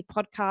that be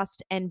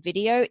podcast and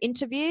video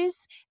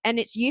interviews. And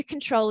it's you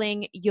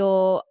controlling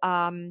your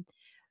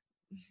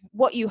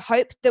what you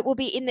hope that will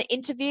be in the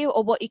interview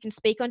or what you can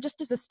speak on just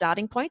as a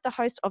starting point. The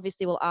host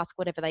obviously will ask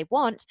whatever they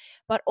want,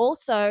 but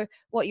also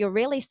what you're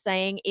really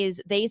saying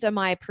is these are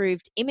my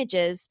approved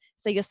images.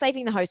 So you're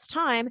saving the host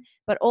time,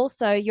 but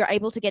also you're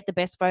able to get the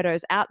best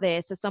photos out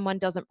there. So someone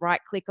doesn't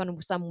right click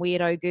on some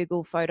weirdo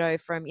Google photo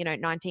from,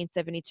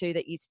 1972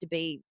 that used to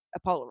be a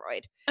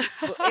Polaroid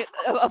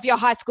of your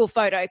high school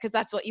photo, because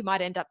that's what you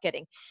might end up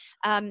getting.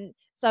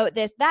 So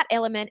there's that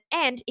element.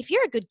 And if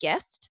you're a good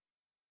guest,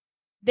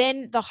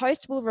 then the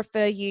host will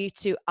refer you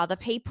to other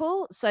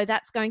people. So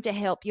that's going to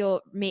help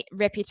your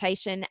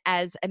reputation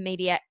as a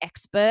media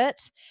expert.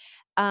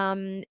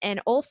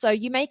 And also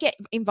you may get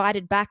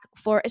invited back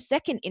for a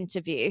second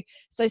interview.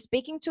 So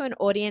speaking to an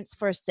audience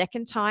for a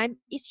second time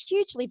is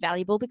hugely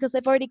valuable because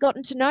they've already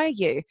gotten to know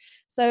you.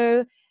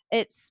 So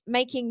it's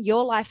making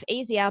your life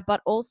easier,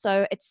 but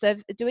also it's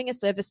doing a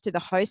service to the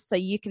host so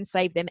you can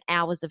save them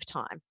hours of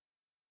time.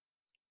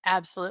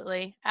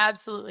 Absolutely.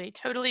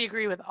 Totally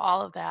agree with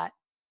all of that.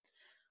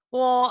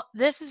 Well,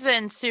 this has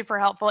been super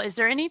helpful. Is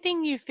there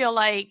anything you feel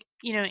like,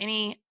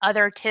 any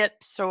other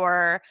tips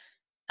or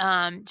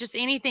just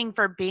anything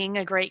for being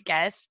a great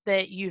guest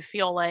that you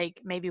feel like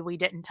maybe we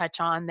didn't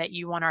touch on that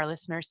you want our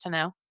listeners to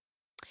know?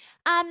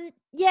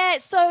 Yeah,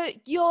 so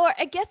you're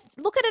a guest,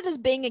 look at it as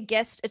being a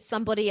guest at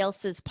somebody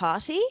else's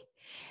party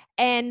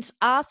and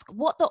ask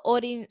what the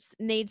audience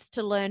needs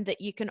to learn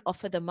that you can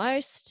offer the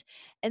most.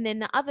 And then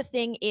the other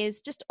thing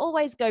is just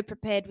always go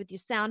prepared with your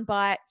sound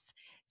bites,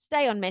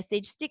 stay on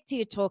message, stick to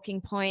your talking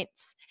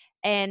points,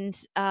 and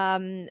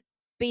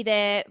be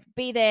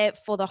there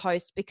for the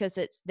host because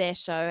it's their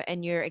show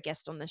and you're a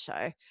guest on the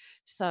show.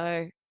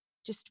 So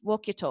just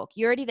walk your talk.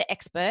 You're already the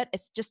expert.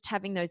 It's just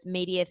having those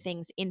media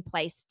things in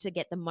place to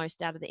get the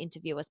most out of the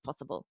interview as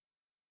possible.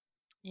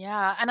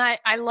 Yeah, and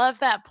I love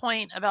that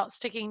point about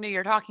sticking to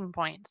your talking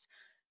points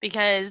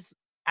because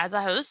as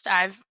a host,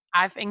 I've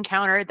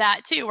encountered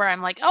that too where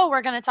I'm like, "Oh,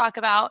 we're going to talk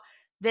about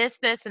this,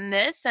 this and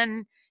this."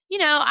 And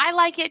I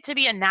like it to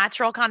be a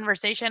natural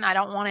conversation. I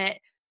don't want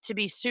it to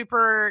be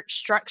super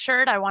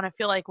structured. I want to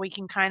feel like we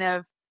can kind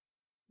of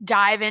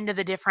dive into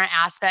the different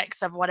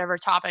aspects of whatever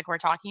topic we're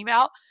talking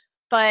about.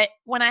 But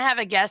when I have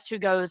a guest who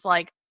goes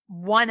like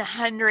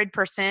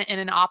 100% in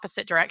an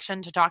opposite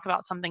direction to talk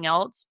about something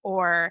else,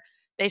 or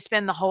they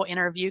spend the whole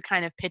interview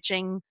kind of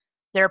pitching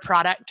their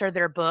product or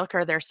their book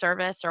or their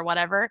service or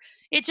whatever,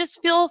 it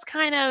just feels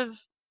kind of,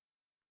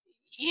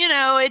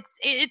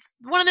 it's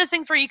one of those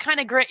things where you kind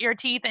of grit your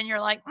teeth and you're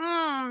like,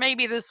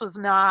 maybe this was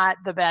not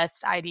the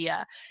best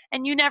idea.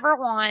 And you never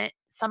want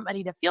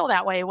somebody to feel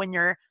that way when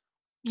you're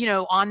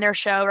on their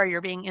show or you're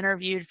being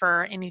interviewed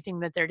for anything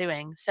that they're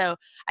doing. So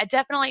I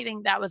definitely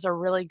think that was a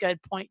really good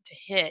point to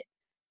hit,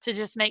 to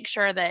just make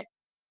sure that,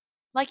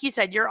 like you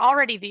said, you're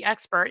already the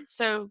expert.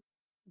 So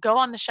go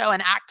on the show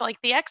and act like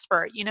the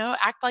expert,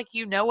 act like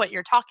you know what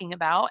you're talking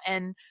about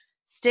and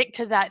stick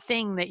to that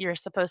thing that you're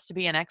supposed to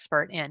be an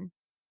expert in.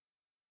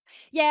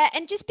 Yeah,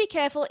 and just be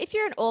careful if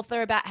you're an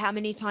author about how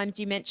many times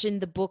you mention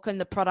the book and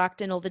the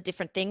product and all the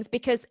different things,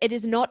 because it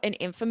is not an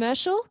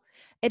infomercial.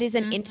 It is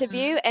an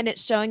interview Mhm. and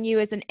it's showing you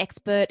as an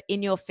expert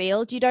in your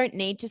field. You don't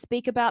need to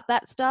speak about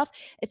that stuff.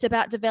 It's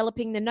about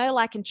developing the know,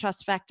 like, and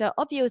trust factor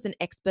of you as an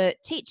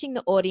expert, teaching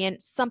the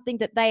audience something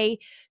that they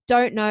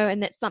don't know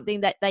and that's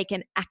something that they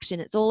can action.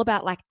 It's all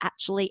about like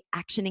actually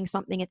actioning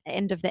something at the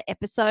end of the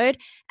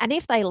episode. And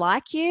if they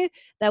like you,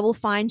 they will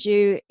find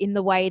you in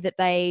the way that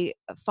they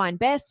find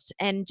best,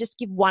 and just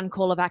give one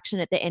call of action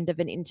at the end of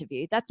an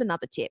interview. That's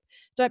another tip.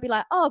 Don't be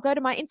like, oh, go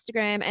to my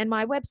Instagram and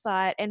my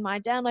website and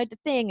my download the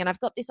thing and I've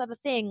got this other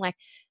thing. Like,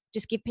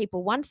 just give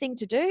people one thing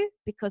to do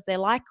because they're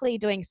likely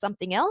doing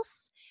something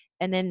else,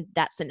 and then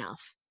that's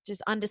enough.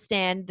 Just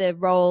understand the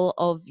role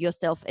of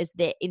yourself as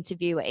their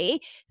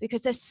interviewee,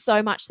 because there's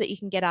so much that you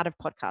can get out of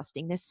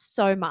podcasting. There's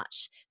so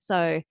much.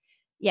 So,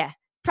 yeah,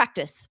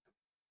 practice.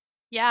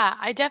 Yeah,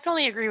 I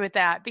definitely agree with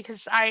that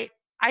because I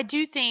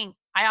do think,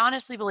 I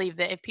honestly believe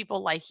that if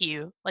people like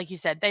you, like you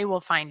said, they will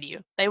find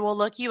you. They will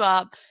look you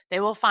up, they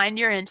will find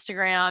your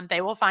Instagram,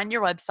 they will find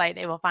your website,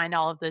 they will find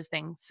all of those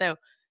things. So,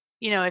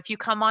 if you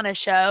come on a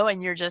show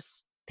and you're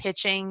just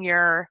pitching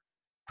your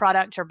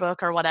product or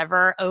book or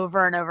whatever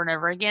over and over and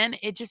over again,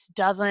 it just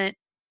doesn't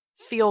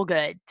feel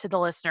good to the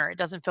listener. It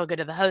doesn't feel good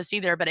to the host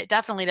either, but it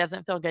definitely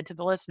doesn't feel good to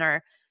the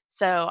listener.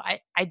 So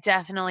I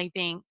definitely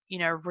think,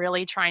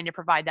 really trying to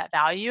provide that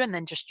value and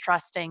then just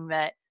trusting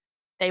that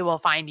they will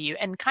find you.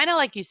 And kind of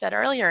like you said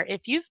earlier,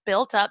 if you've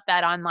built up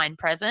that online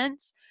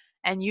presence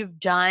and you've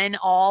done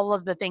all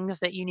of the things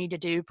that you need to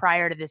do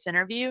prior to this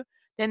interview,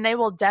 then they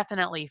will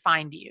definitely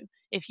find you.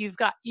 If you've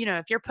got,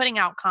 if you're putting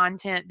out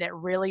content that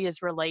really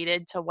is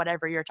related to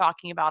whatever you're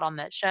talking about on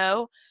that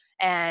show,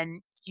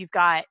 and you've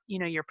got,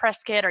 your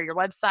press kit or your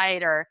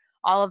website or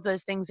all of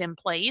those things in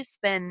place,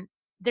 then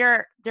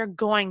they're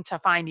going to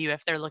find you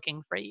if they're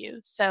looking for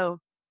you. So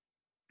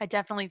I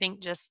definitely think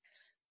just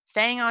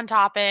staying on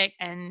topic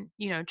and,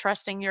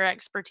 trusting your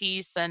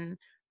expertise and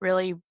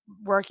really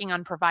working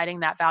on providing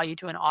that value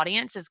to an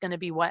audience is going to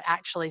be what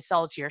actually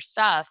sells your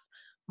stuff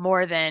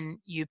more than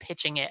you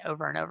pitching it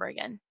over and over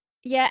again.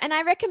 Yeah, and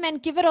I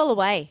recommend give it all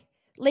away.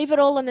 Leave it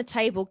all on the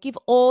table. Give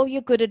all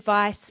your good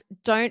advice.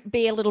 Don't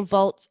be a little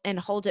vault and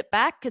hold it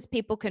back, because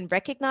people can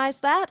recognize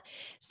that.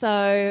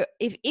 So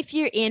if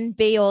you're in,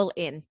 be all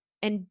in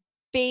and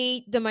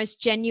be the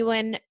most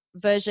genuine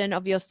version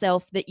of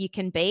yourself that you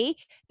can be,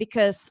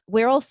 because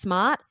we're all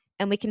smart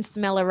and we can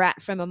smell a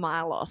rat from a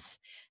mile off.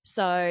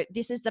 So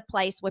this is the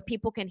place where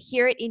people can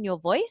hear it in your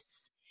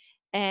voice.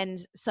 And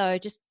so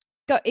just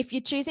go, if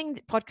you're choosing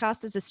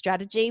podcast as a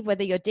strategy,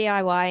 whether you're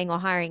DIYing or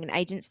hiring an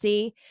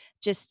agency,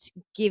 just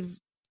give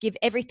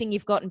everything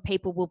you've got and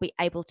people will be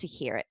able to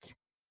hear it.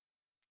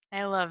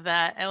 I love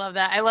that. I love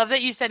that. I love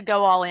that you said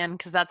go all in,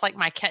 because that's like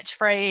my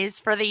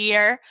catchphrase for the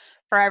year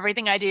for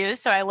everything I do.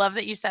 So I love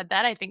that you said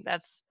that. I think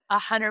that's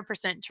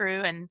 100%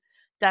 true and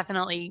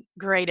definitely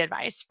great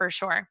advice for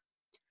sure.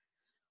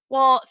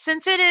 Well,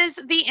 since it is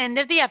the end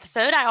of the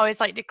episode, I always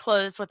like to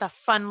close with a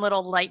fun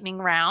little lightning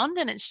round.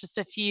 And it's just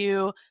a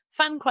few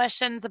fun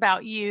questions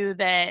about you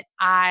that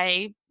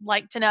I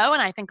like to know,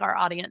 and I think our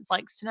audience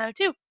likes to know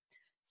too.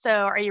 So,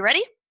 are you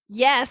ready?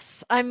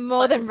 Yes, I'm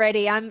more than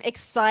ready. I'm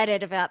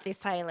excited about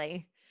this,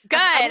 Hayley. Good.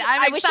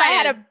 I I'm wish I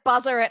had excited. a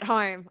buzzer at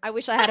home. I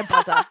wish I had a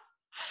buzzer.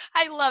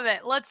 I love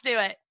it. Let's do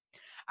it.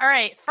 All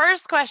right.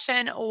 First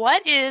question.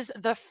 What is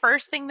the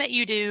first thing that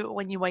you do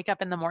when you wake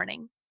up in the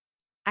morning?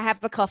 I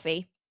have a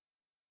coffee.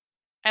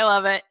 I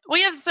love it.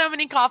 We have so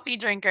many coffee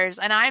drinkers,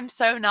 and I'm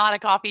so not a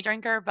coffee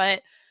drinker,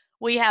 but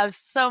we have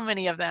so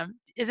many of them.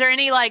 Is there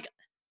any like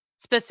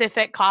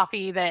specific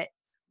coffee that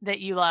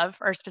you love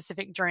or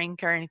specific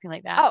drink or anything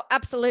like that? Oh,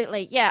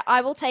 absolutely. Yeah,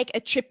 I will take a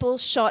triple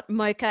shot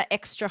mocha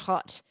extra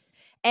hot,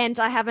 and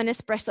I have an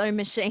espresso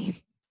machine.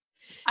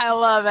 I So,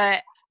 love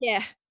it.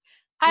 yeah,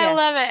 I yeah.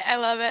 love it. I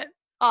love it.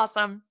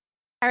 Awesome.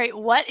 All right.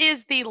 What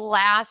is the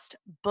last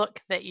book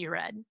that you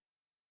read?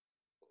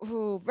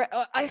 Ooh,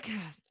 okay,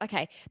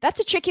 okay. That's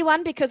a tricky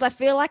one because I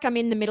feel like I'm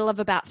in the middle of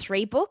about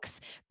three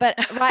books. But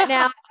right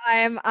now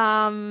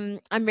I'm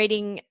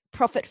reading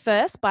Profit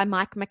First by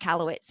Mike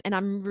Michalowicz, and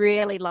I'm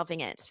really loving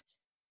it.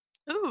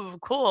 Ooh,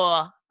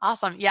 cool.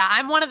 Awesome. Yeah,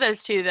 I'm one of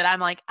those too that I'm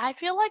like, I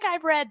feel like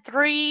I've read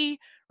three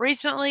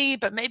recently,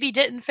 but maybe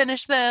didn't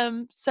finish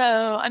them. So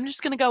I'm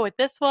just going to go with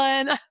this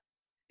one.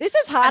 This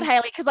is hard, And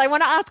Haley, because I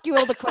want to ask you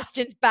all the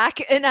questions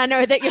back, and I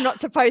know that you're not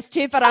supposed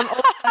to, but I'm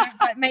also,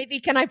 but maybe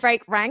can I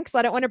break ranks?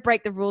 I don't want to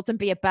break the rules and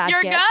be a bad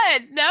you're guest.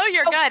 good. No,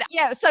 you're Oh, good.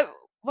 yeah. So,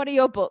 what are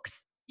your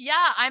books?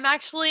 Yeah, I'm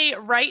actually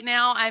right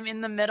now, I'm in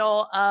the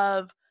middle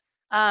of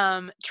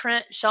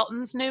Trent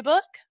Shelton's new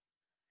book.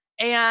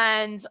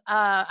 And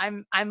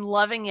I'm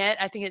loving it.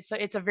 I think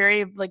it's a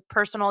very like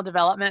personal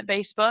development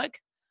based book.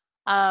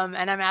 And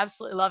I'm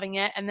absolutely loving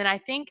it. And then I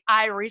think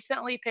I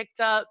recently picked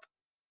up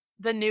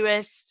the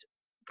newest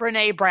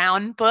Brene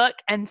Brown book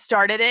and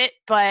started it,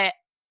 but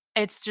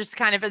it's just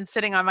kind of been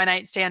sitting on my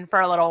nightstand for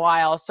a little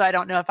while, so I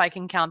don't know if I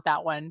can count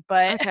that one.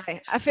 But Okay.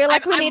 I feel I'm,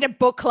 like we I'm need a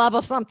book club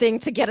or something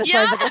to get us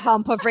yeah, over the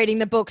hump of reading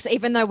the books,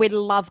 even though we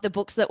love the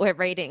books that we're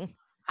reading.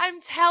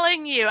 I'm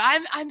telling you,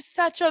 I'm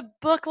such a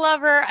book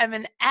lover. I'm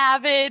an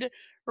avid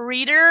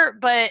reader,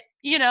 but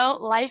you know,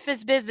 life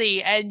is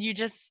busy and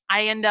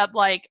I end up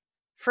like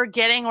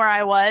forgetting where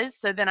I was.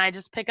 So then I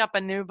just pick up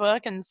a new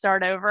book and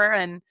start over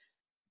and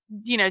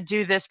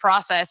do this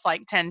process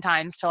like 10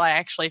 times till I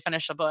actually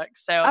finish a book.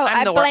 So Oh,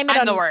 I'm the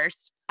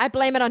worst. I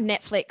blame it on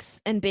Netflix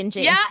and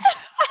binging. Yeah.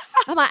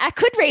 I'm like, I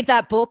could read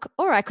that book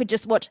or I could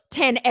just watch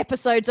 10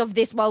 episodes of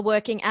this while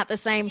working at the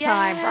same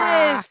time. Rah.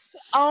 Yes.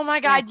 Oh my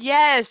Yeah. God.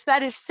 Yes.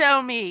 That is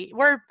so me.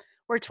 We're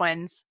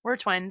twins. We're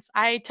twins.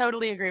 I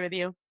totally agree with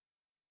you.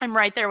 I'm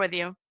right there with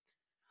you.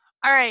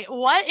 All right.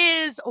 What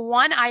is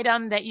one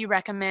item that you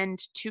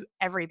recommend to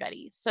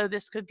everybody? So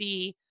this could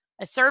be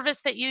a service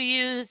that you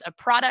use, a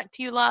product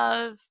you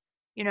love,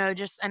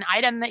 just an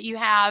item that you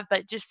have,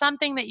 but just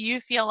something that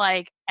you feel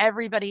like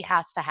everybody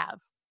has to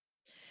have.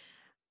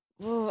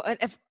 Ooh,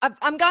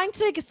 I'm going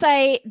to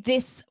say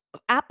this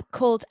app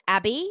called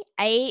Abby,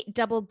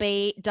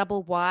 ABBY.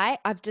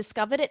 I've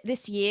discovered it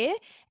this year.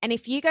 And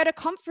if you go to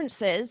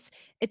conferences,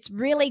 it's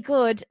really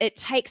good. It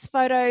takes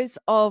photos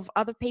of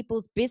other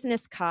people's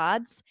business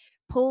cards,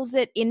 pulls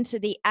it into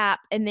the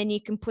app, and then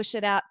you can push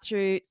it out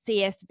through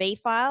CSV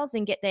files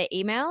and get their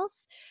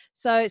emails.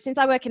 So since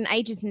I work in an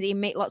agency and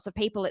meet lots of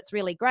people, it's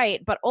really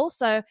great. But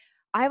also,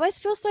 I always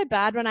feel so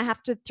bad when I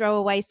have to throw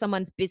away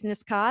someone's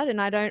business card, and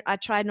I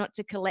try not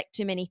to collect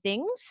too many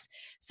things.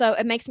 So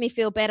it makes me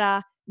feel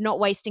better not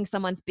wasting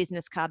someone's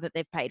business card that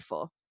they've paid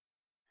for.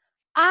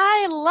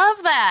 I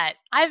love that.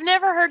 I've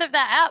never heard of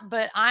that app,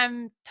 but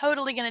I'm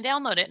totally going to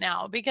download it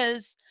now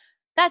because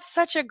that's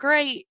such a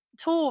great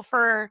tool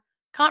for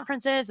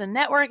conferences and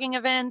networking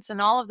events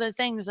and all of those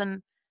things.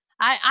 And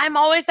I'm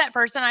always that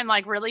person. I'm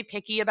like really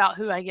picky about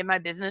who I give my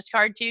business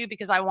card to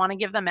because I want to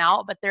give them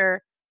out, but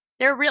they're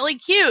really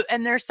cute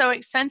and they're so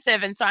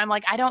expensive. And so I'm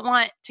like, I don't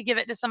want to give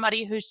it to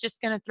somebody who's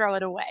just going to throw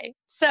it away.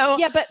 So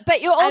Yeah,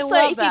 but you're I also,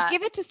 love if you that.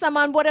 give it to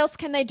someone, what else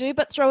can they do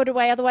but throw it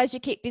away? Otherwise, you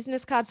keep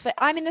business cards for.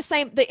 I'm in the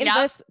Yep.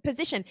 inverse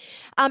position.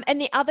 And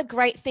the other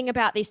great thing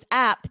about this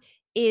app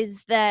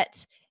is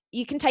that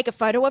you can take a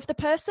photo of the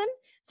person.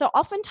 So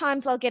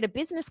oftentimes I'll get a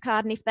business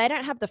card, and if they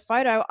don't have the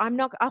photo,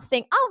 I'll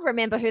think I'll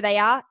remember who they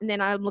are, and then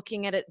I'm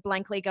looking at it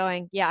blankly,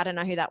 going, "Yeah, I don't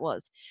know who that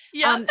was."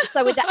 Yep.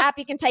 So with the app,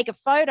 you can take a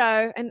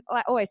photo, and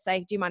I always say,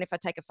 "Do you mind if I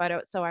take a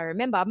photo so I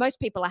remember?" Most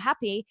people are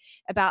happy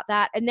about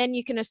that, and then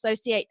you can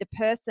associate the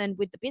person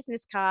with the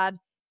business card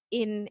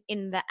in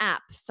the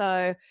app.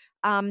 So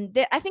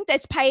I think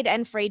there's paid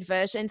and free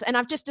versions, and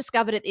I've just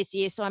discovered it this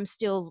year, so I'm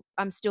still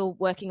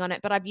working on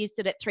it. But I've used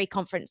it at 3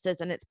 conferences,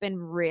 and it's been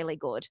really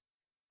good.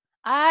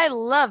 I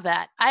love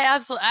that.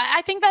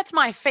 I think that's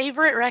my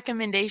favorite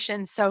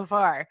recommendation so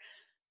far Yeah.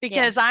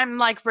 because I'm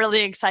like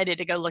really excited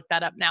to go look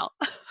that up now.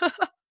 All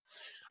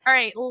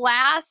right,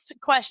 last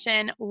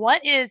question.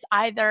 What is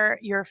either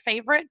your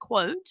favorite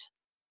quote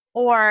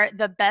or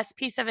the best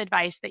piece of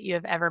advice that you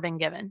have ever been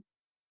given?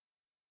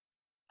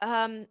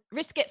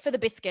 Risk it for the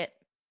biscuit.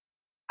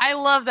 I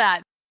love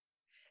that.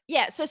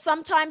 Yeah. So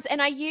sometimes,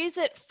 and I use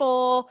it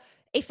for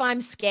if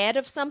I'm scared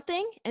of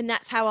something, and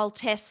that's how I'll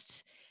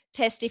test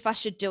if I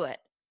should do it.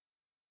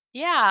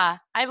 Yeah,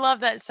 I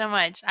love that so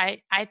much. I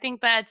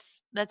think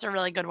that's a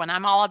really good one.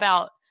 I'm all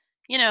about,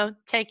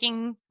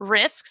 taking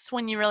risks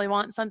when you really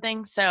want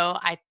something. So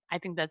I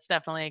think that's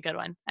definitely a good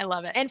one. I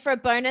love it. And for a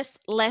bonus,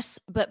 less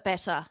but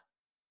better.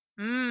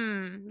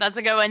 That's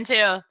a good one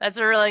too. That's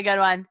a really good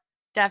one.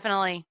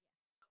 Definitely.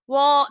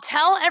 Well,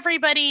 tell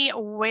everybody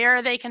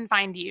where they can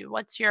find you.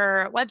 What's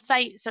your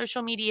website,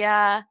 social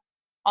media,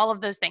 all of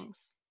those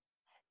things?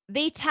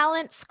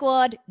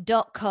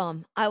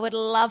 TheTalentSquad.com. I would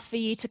love for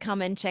you to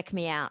come and check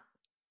me out.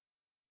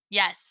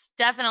 Yes,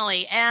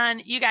 definitely.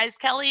 And you guys,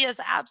 Kelly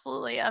is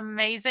absolutely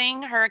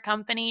amazing. Her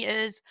company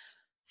is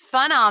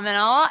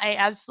phenomenal. I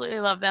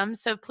absolutely love them.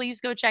 So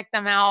please go check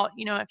them out.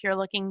 If you're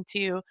looking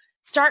to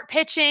start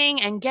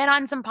pitching and get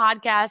on some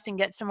podcasts and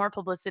get some more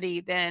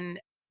publicity, then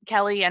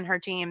Kelly and her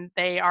team,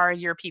 they are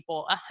your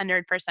people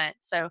 100%.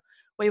 So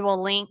we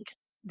will link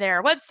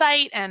their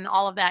website and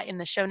all of that in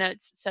the show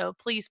notes. So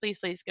please, please,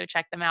 please go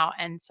check them out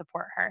and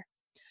support her.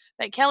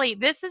 But Kelly,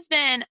 this has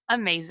been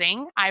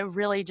amazing. I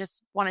really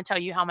just want to tell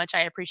you how much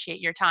I appreciate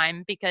your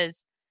time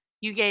because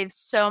you gave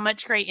so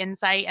much great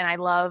insight. And I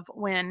love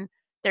when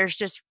there's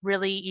just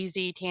really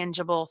easy,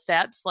 tangible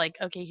steps like,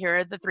 okay, here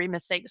are the 3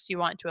 mistakes you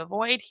want to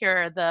avoid. Here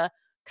are the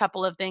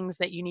couple of things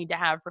that you need to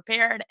have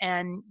prepared.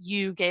 And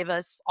you gave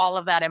us all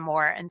of that and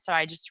more. And so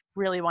I just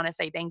really want to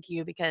say thank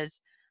you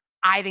because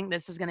I think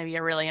this is going to be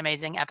a really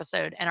amazing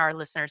episode and our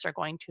listeners are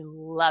going to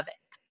love it.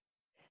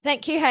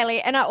 Thank you,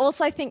 Hayley. And I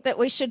also think that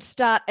we should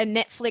start a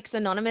Netflix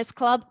Anonymous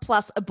club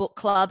plus a book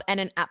club and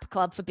an app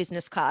club for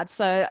business cards.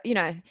 So,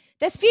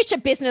 there's future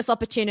business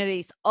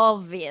opportunities,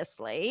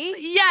 obviously.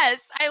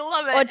 Yes, I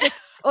love it.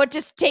 Or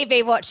just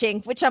TV watching,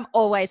 which I'm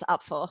always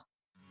up for.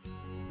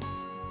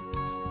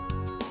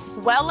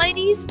 Well,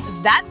 ladies,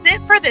 that's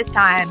it for this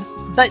time.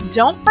 But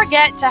don't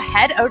forget to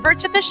head over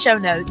to the show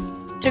notes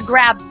to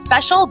grab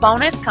special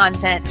bonus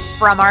content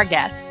from our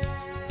guests.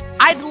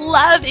 I'd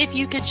love if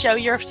you could show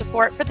your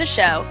support for the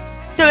show.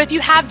 So if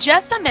you have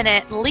just a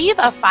minute, leave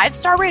a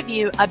 5-star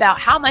review about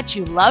how much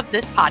you love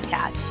this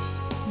podcast.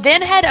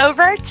 Then head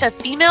over to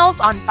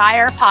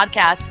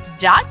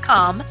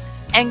femalesonfirepodcast.com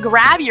and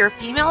grab your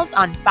Females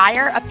on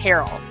Fire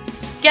apparel.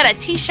 Get a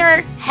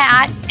t-shirt,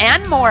 hat,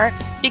 and more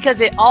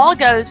because it all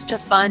goes to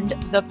fund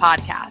the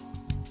podcast.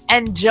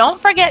 And don't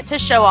forget to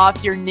show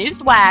off your new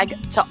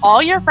swag to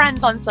all your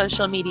friends on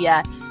social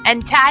media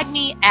and tag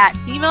me at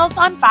Females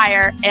on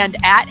Fire and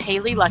at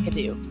Hayley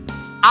Luckadoo.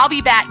 I'll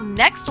be back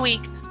next week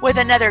with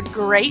another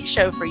great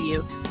show for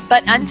you.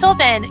 But until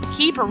then,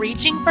 keep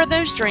reaching for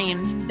those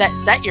dreams that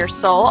set your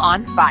soul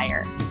on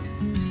fire.